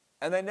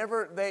 and they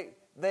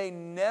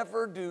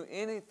never do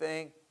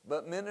anything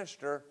but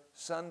minister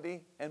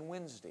Sunday and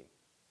Wednesday.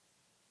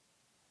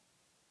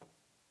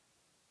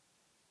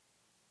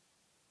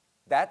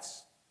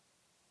 That's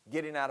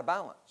getting out of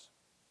balance.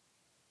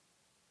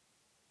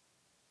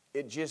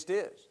 It just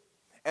is.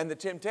 And the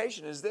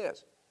temptation is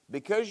this: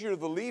 because you're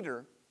the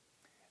leader,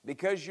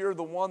 because you're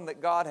the one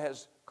that God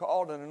has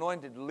called and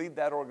anointed to lead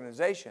that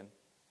organization,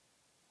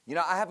 you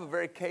know, I have a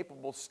very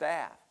capable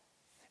staff.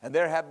 And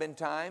there have been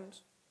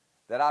times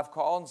that I've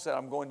called and said,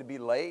 I'm going to be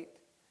late.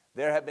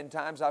 There have been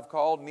times I've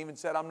called and even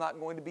said, I'm not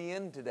going to be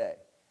in today.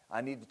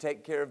 I need to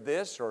take care of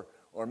this, or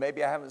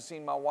maybe I haven't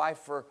seen my wife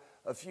for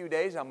a few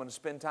days. I'm going to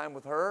spend time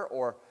with her,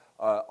 or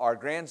our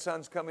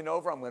grandson's coming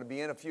over. I'm going to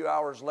be in a few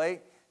hours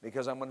late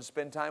because I'm going to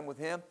spend time with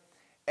him.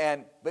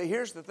 But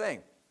here's the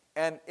thing.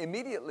 And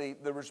immediately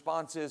the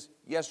response is,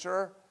 yes,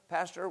 sir,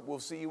 Pastor, we'll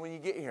see you when you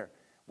get here.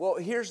 Well,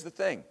 here's the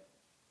thing.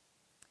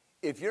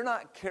 If you're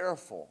not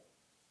careful,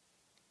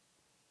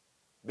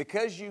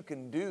 because you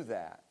can do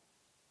that,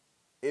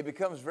 it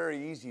becomes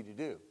very easy to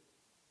do.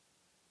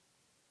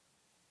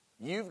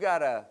 You've got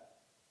to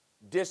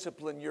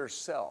discipline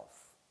yourself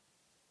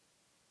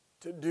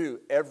to do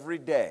every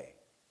day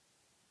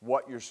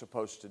what you're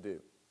supposed to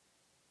do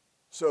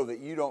so that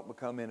you don't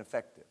become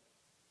ineffective.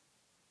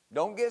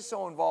 Don't get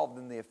so involved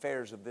in the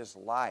affairs of this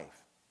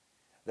life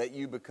that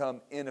you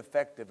become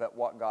ineffective at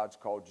what God's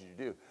called you to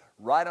do.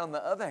 Right on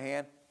the other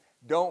hand,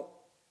 don't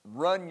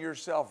run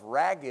yourself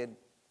ragged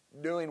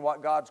doing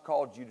what God's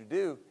called you to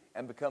do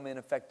and become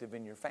ineffective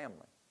in your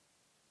family.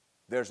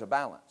 There's a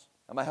balance.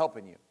 Am I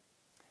helping you?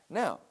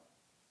 Now,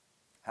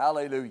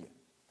 hallelujah.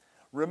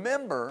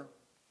 Remember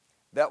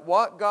that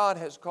what God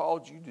has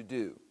called you to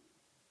do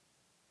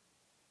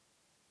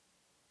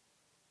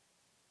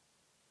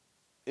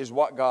is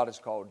what God has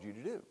called you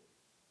to do.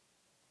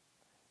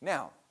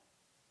 Now,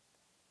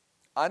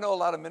 I know a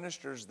lot of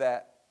ministers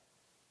that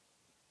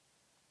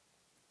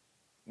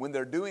when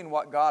they're doing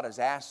what God has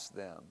asked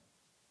them,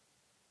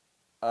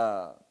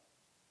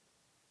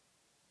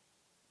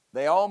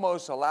 they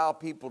almost allow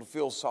people to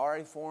feel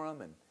sorry for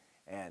them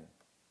and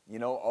you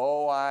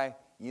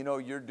know,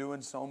 you're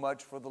doing so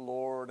much for the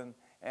Lord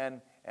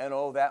and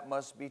oh, that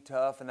must be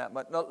tough and that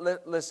must. No,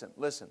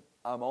 listen.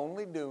 I'm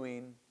only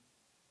doing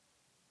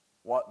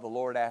what the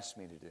Lord asked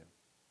me to do.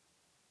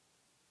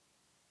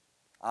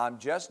 I'm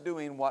just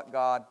doing what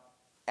God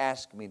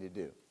asked me to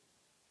do.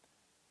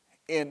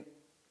 In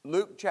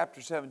Luke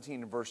chapter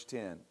 17 and verse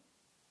 10,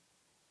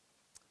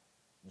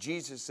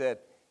 Jesus said,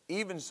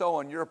 even so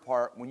on your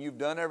part, when you've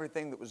done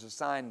everything that was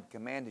assigned and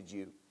commanded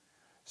you,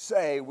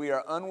 say, we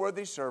are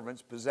unworthy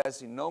servants,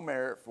 possessing no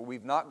merit, for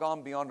we've not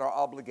gone beyond our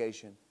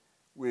obligation.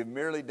 We have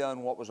merely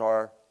done what was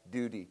our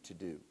duty to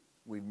do.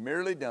 We've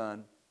merely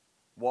done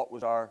what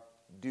was our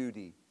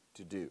duty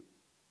to do.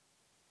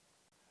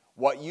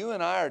 What you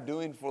and I are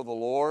doing for the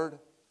Lord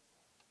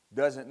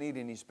doesn't need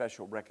any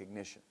special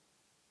recognition.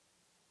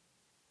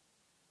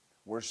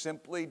 We're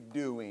simply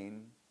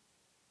doing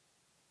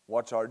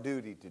what's our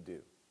duty to do.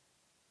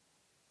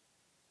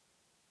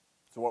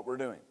 So what we're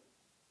doing.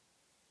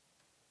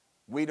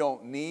 We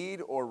don't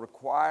need or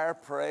require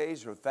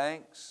praise or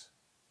thanks.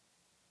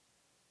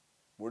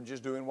 We're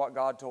just doing what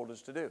God told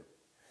us to do.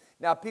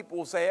 Now, people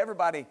will say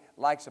everybody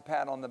likes a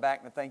pat on the back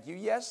and a thank you.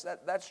 Yes,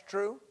 that's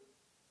true.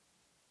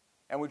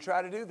 And we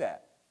try to do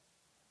that.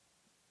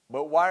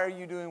 But why are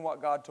you doing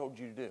what God told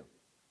you to do?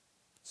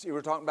 See,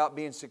 we're talking about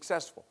being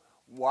successful.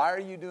 Why are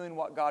you doing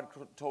what God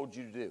told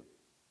you to do?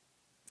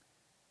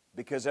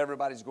 Because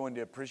everybody's going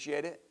to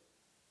appreciate it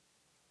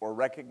or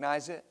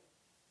recognize it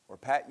or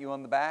pat you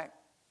on the back?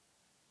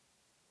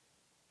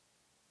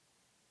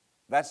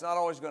 That's not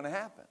always going to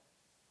happen.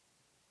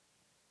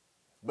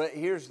 But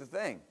here's the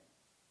thing.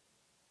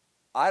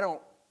 I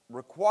don't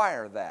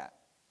require that.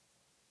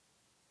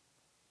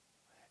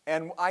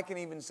 And I can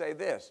even say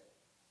this.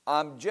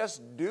 I'm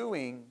just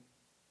doing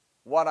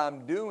what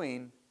I'm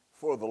doing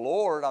for the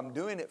Lord. I'm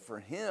doing it for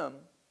Him.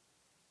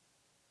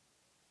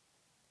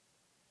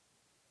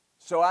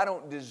 So I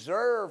don't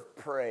deserve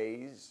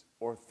praise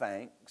or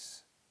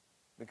thanks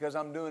because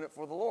I'm doing it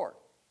for the Lord.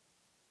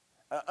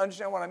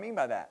 Understand what I mean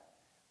by that?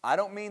 I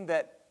don't mean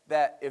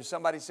that if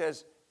somebody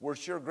says, we're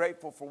sure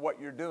grateful for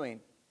what you're doing,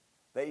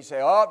 that you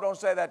say, oh, don't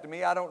say that to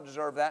me, I don't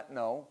deserve that.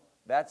 No,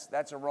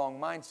 that's a wrong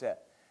mindset.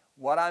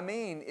 What I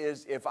mean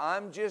is if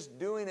I'm just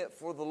doing it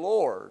for the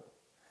Lord,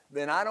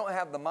 then I don't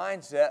have the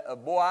mindset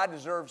of, boy, I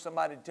deserve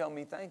somebody to tell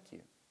me thank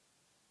you.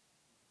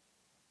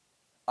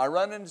 I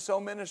run into so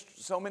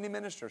many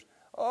ministers.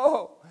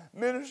 Oh,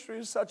 ministry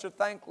is such a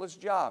thankless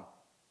job.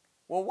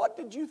 Well, what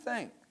did you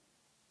think?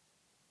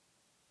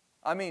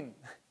 I mean,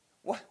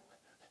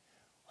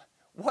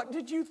 what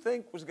did you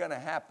think was going to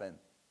happen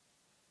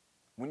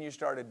when you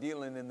started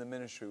dealing in the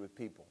ministry with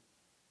people?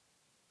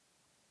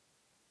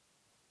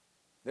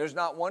 There's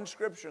not one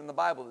scripture in the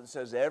Bible that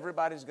says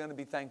everybody's going to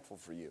be thankful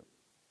for you.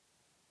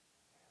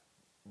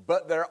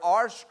 But there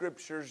are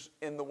scriptures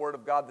in the Word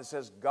of God that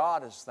says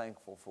God is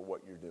thankful for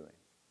what you're doing.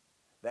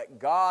 That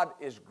God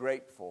is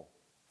grateful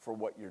for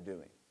what you're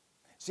doing.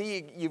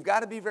 See, you've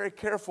got to be very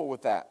careful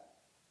with that.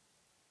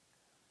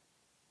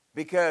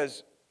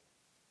 Because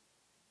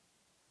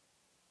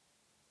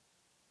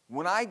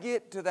when I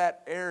get to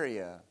that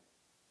area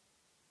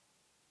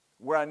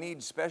where I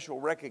need special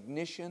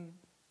recognition,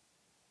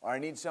 or I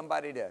need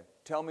somebody to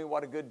tell me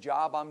what a good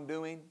job I'm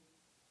doing,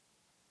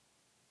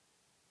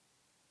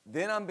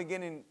 then I'm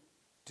beginning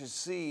to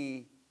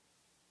see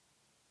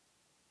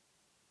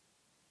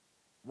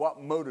what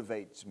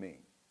motivates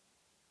me.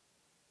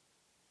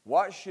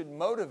 What should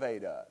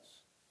motivate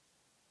us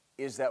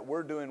is that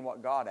we're doing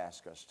what God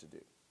asks us to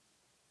do.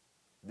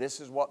 This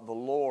is what the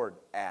Lord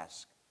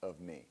asks of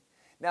me.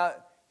 Now,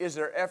 is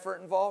there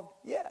effort involved?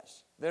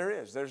 Yes, there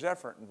is. There's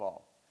effort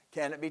involved.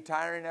 Can it be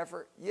tiring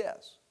effort?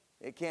 Yes,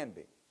 it can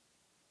be.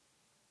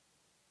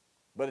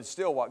 But it's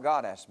still what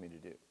God asked me to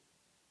do.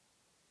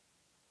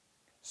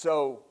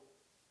 So,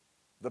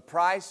 the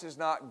price is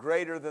not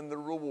greater than the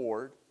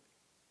reward.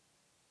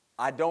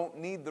 I don't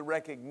need the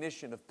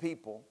recognition of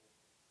people.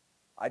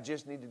 I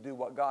just need to do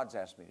what God's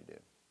asked me to do.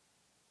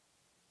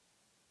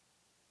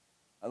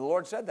 And the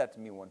Lord said that to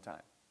me one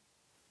time.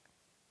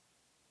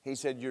 He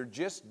said, you're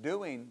just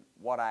doing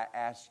what I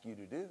asked you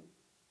to do.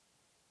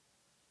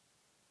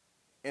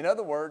 In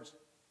other words,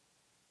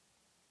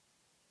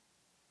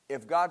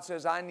 if God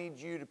says, I need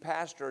you to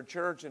pastor a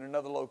church in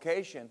another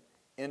location,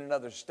 in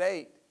another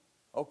state,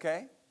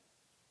 okay,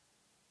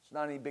 it's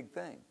not any big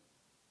thing.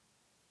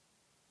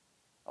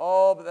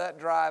 Oh, but that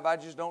drive, I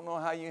just don't know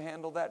how you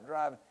handle that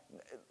drive.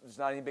 It's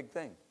not any big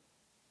thing.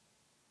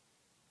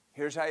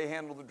 Here's how you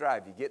handle the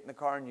drive. You get in the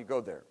car and you go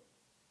there.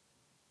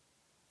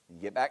 You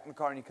get back in the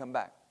car and you come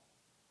back.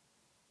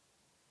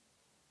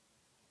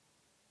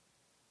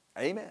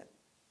 Amen.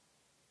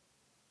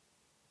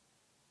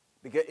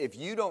 Because if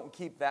you don't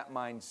keep that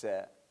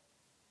mindset,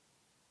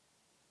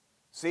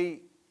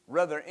 see,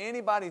 whether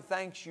anybody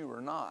thanks you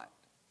or not,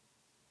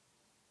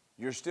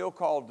 you're still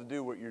called to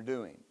do what you're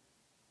doing.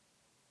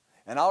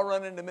 And I'll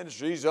run into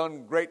ministry, these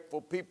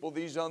ungrateful people,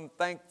 these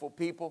unthankful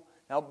people.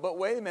 Now, but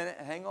wait a minute,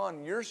 hang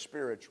on, your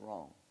spirit's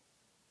wrong.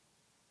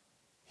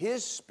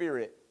 His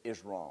spirit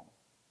is wrong.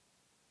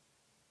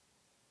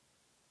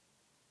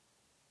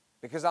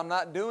 Because I'm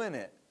not doing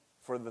it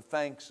for the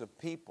thanks of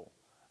people.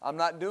 I'm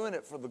not doing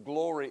it for the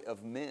glory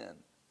of men.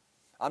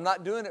 I'm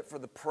not doing it for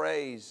the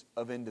praise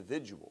of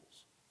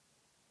individuals.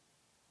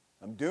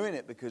 I'm doing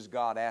it because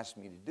God asked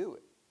me to do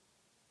it.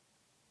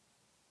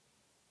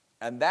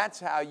 And that's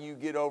how you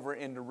get over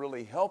into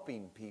really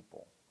helping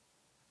people,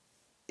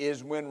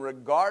 is when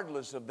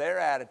regardless of their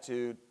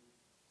attitude,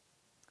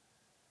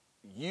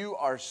 you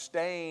are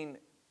staying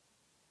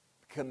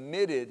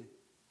committed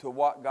to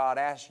what God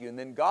asks you. And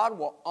then God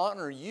will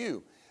honor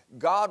you.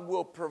 God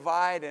will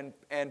provide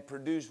and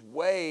produce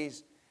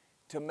ways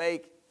to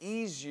make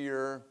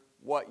easier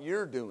what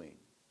you're doing.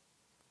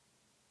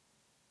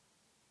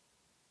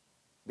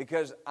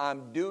 Because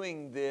I'm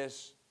doing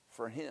this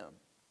for Him.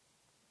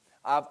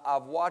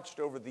 I've watched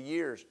over the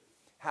years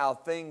how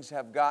things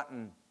have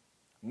gotten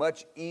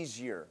much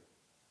easier,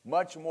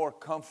 much more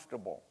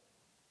comfortable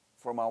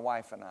for my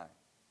wife and I.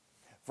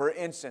 For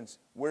instance,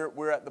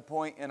 we're at the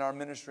point in our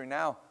ministry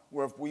now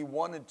where if we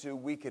wanted to,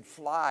 we could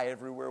fly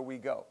everywhere we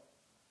go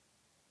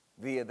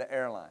via the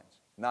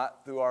airlines.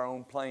 Not through our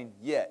own plane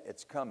yet,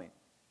 it's coming.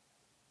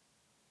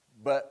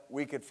 But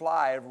we could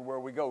fly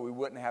everywhere we go. We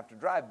wouldn't have to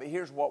drive. But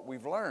here's what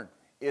we've learned,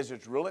 is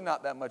it's really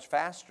not that much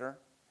faster,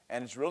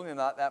 and it's really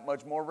not that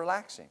much more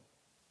relaxing.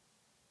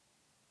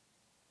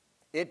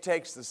 It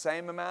takes the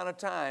same amount of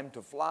time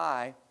to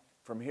fly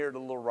from here to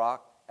Little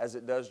Rock as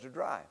it does to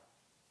drive.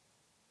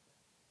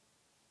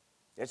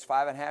 It's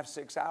 5.5,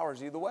 6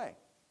 hours either way.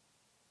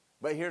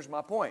 But here's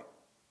my point.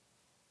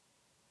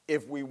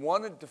 If we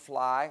wanted to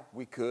fly,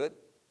 we could.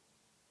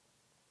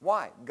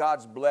 Why?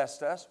 God's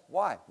blessed us.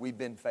 Why? We've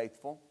been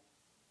faithful.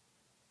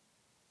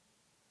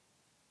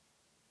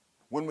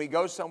 When we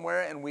go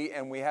somewhere and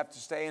we have to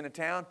stay in a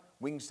town,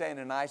 we can stay in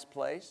a nice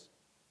place.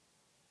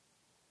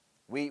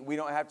 We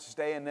don't have to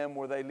stay in them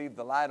where they leave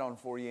the light on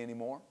for you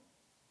anymore.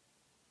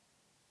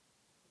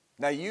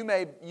 Now you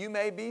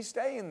may be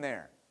staying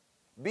there.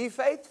 Be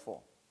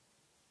faithful.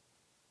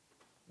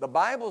 The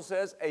Bible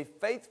says a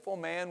faithful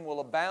man will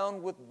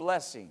abound with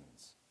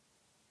blessings.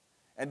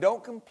 And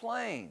don't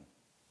complain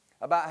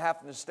about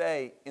having to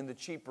stay in the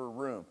cheaper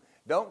room.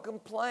 Don't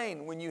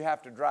complain when you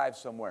have to drive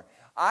somewhere.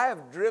 I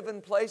have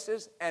driven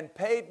places and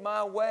paid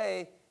my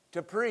way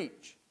to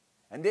preach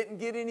and didn't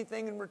get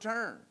anything in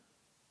return.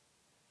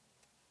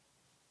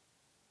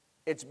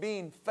 It's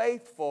being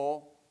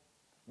faithful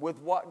with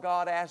what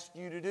God asked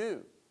you to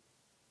do.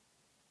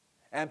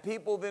 And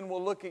people then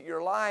will look at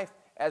your life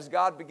as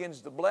God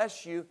begins to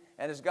bless you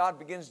and as God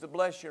begins to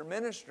bless your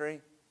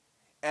ministry,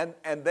 and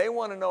they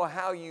want to know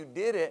how you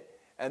did it,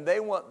 and they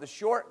want the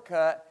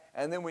shortcut.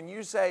 And then when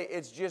you say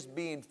it's just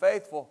being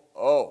faithful,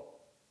 oh.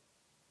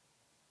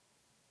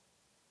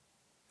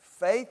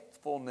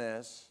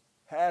 Faithfulness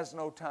has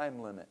no time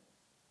limit.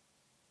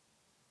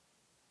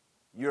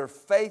 You're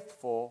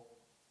faithful,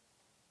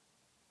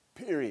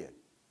 period.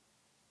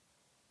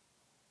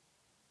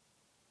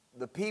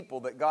 The people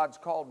that God's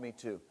called me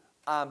to,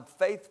 I'm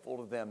faithful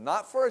to them.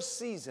 Not for a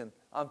season,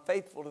 I'm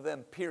faithful to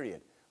them,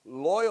 period.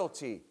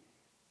 Loyalty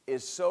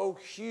is so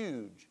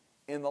huge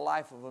in the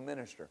life of a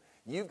minister.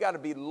 You've got to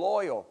be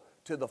loyal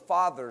to the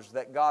fathers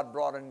that God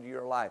brought into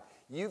your life.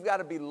 You've got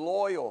to be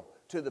loyal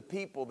to the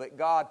people that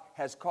God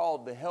has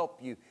called to help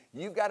you.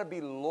 You've got to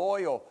be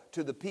loyal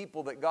to the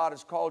people that God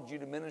has called you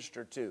to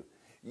minister to.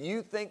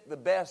 You think the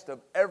best of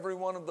every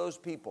one of those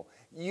people.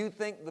 You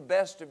think the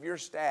best of your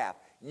staff.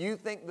 You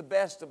think the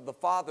best of the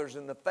fathers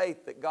in the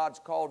faith that God's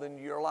called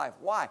into your life.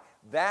 Why?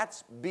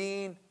 That's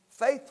being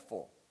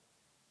faithful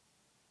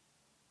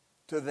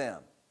to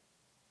them.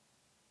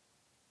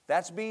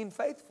 That's being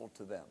faithful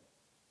to them.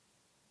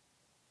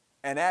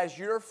 And as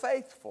you're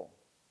faithful,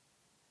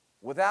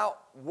 without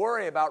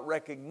worry about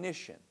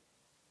recognition.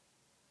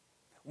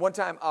 One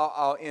time,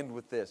 I'll end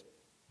with this.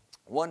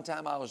 One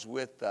time I was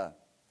with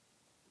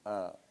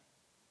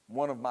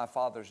one of my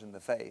fathers in the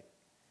faith.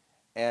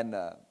 And,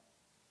 I'll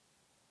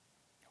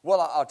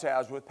tell you, I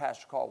was with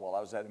Pastor Caldwell.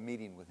 I was at a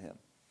meeting with him.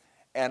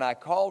 And I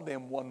called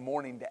him one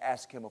morning to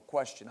ask him a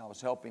question. I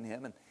was helping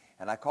him,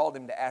 and I called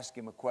him to ask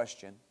him a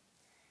question.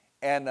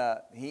 And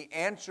he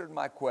answered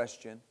my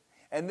question.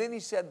 And then he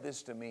said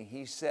this to me.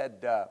 He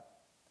said,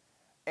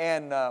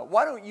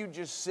 why don't you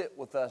just sit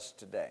with us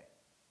today?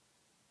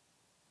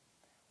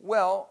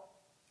 Well,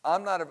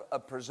 I'm not a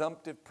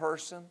presumptive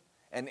person.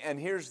 And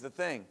here's the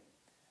thing.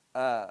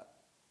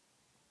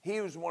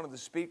 He was one of the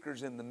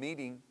speakers in the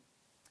meeting,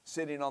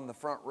 sitting on the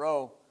front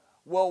row.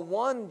 Well,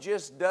 one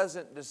just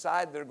doesn't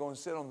decide they're going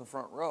to sit on the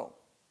front row.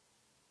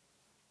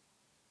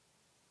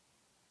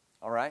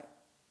 All right?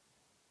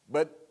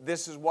 But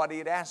this is what he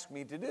had asked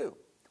me to do.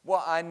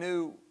 Well, I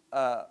knew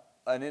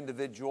an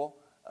individual,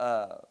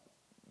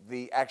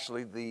 the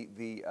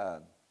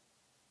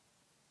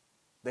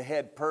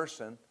head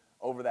person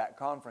over that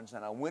conference,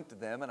 and I went to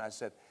them and I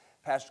said,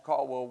 Pastor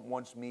Caldwell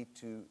wants me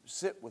to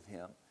sit with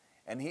him.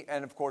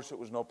 And of course it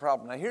was no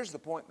problem. Now here's the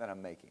point that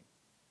I'm making.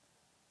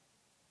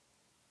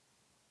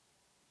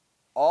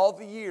 All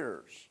the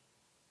years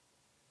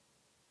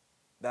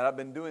that I've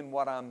been doing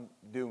what I'm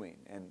doing,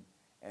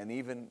 and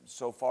even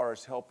so far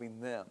as helping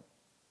them,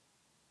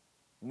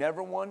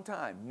 never one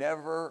time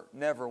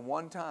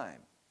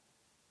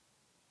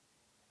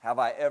have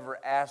I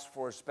ever asked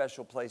for a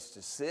special place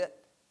to sit.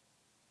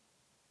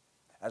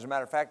 As a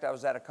matter of fact, I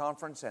was at a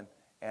conference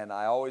and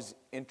I always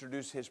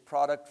introduce his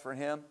product for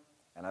him,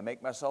 and I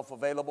make myself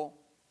available.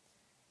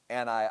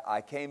 And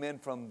I came in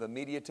from the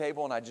media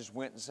table and I just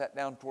went and sat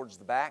down towards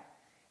the back.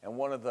 And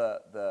one of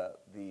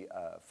the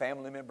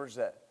family members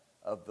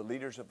of the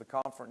leaders of the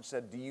conference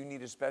said, "Do you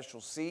need a special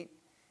seat?"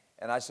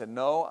 And I said,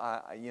 "No,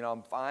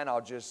 I'm fine.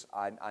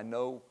 I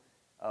know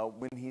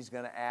when he's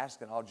going to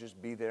ask, and I'll just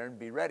be there and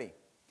be ready."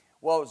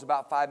 Well, it was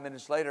about 5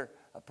 minutes later,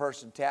 a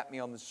person tapped me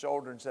on the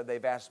shoulder and said,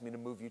 "They've asked me to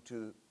move you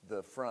to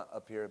the front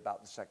up here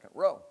about the second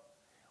row."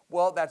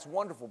 Well, that's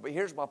wonderful, but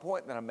here's my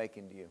point that I'm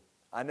making to you.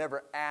 I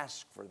never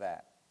asked for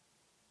that.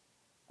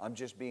 I'm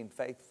just being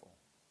faithful.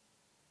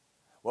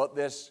 Well,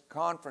 this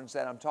conference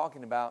that I'm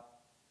talking about,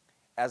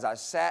 as I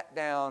sat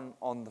down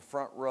on the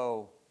front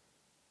row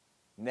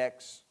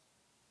next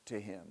to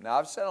him. Now,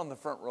 I've sat on the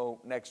front row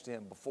next to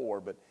him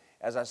before, but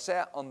as I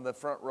sat on the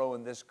front row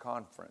in this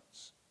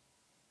conference,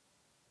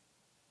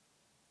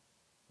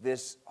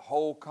 this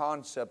whole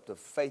concept of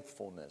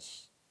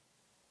faithfulness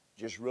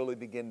just really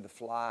began to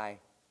fly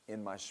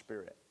in my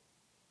spirit.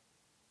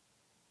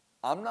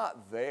 I'm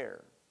not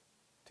there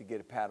to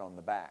get a pat on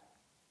the back.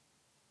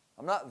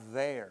 I'm not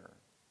there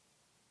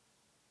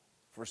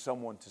for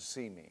someone to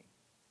see me.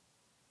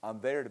 I'm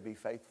there to be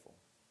faithful.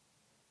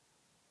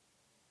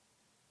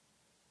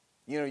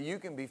 You know, you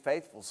can be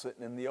faithful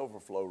sitting in the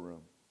overflow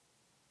room.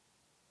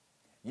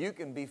 You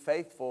can be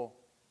faithful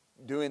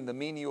doing the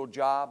menial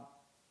job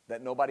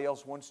that nobody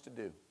else wants to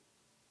do.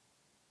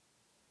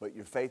 But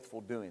you're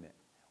faithful doing it.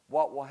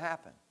 What will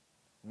happen?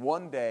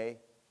 One day,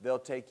 they'll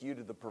take you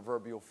to the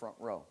proverbial front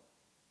row.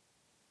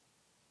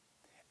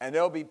 And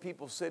there'll be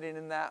people sitting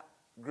in that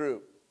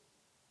group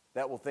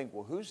that will think,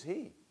 well, who's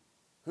he?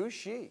 Who's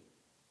she?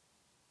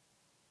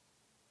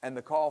 And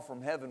the call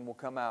from heaven will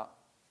come out,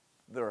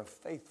 they're a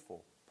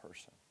faithful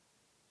person.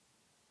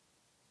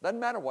 Doesn't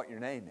matter what your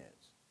name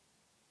is.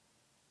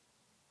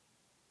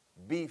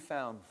 Be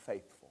found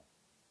faithful.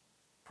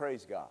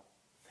 Praise God.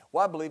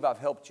 Well, I believe I've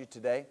helped you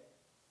today,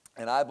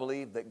 and I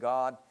believe that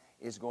God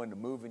is going to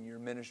move in your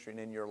ministry and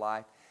in your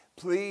life.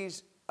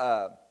 Please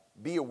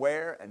be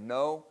aware and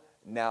know,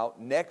 now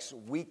next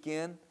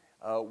weekend,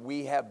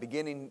 we have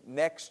beginning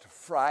next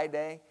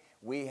Friday,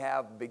 we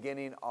have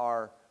beginning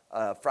our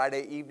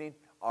Friday evening,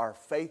 our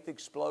faith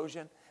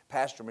explosion.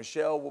 Pastor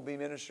Michelle will be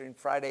ministering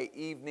Friday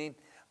evening.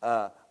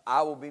 I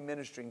I will be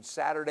ministering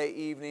Saturday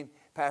evening.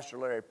 Pastor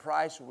Larry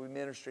Price will be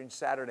ministering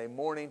Saturday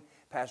morning.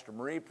 Pastor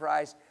Marie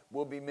Price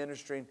will be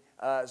ministering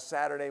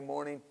Saturday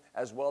morning,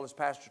 as well as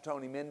Pastor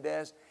Tony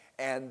Mendez.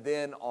 And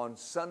then on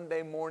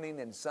Sunday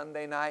morning and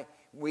Sunday night,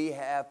 we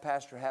have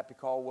Pastor Happy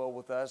Caldwell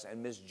with us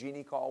and Miss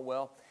Jeannie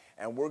Caldwell.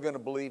 And we're going to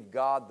believe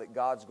God that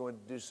God's going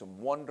to do some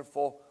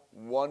wonderful,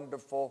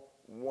 wonderful,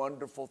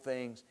 wonderful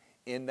things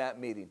in that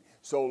meeting.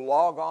 So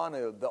log on.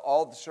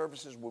 All the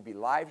services will be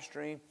live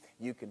streamed.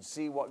 You can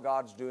see what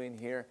God's doing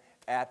here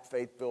at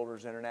Faith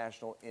Builders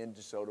International in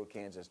DeSoto,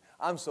 Kansas.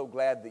 I'm so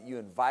glad that you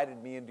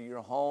invited me into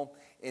your home,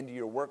 into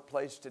your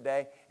workplace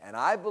today. And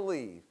I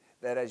believe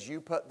that as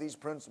you put these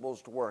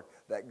principles to work,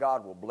 that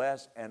God will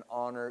bless and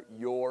honor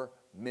your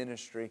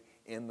ministry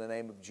in the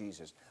name of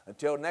Jesus.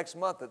 Until next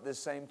month at this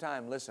same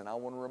time, listen, I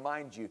want to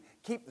remind you,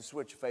 keep the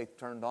switch of faith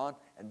turned on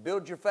and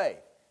build your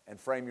faith and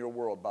frame your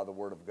world by the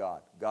Word of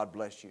God. God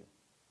bless you.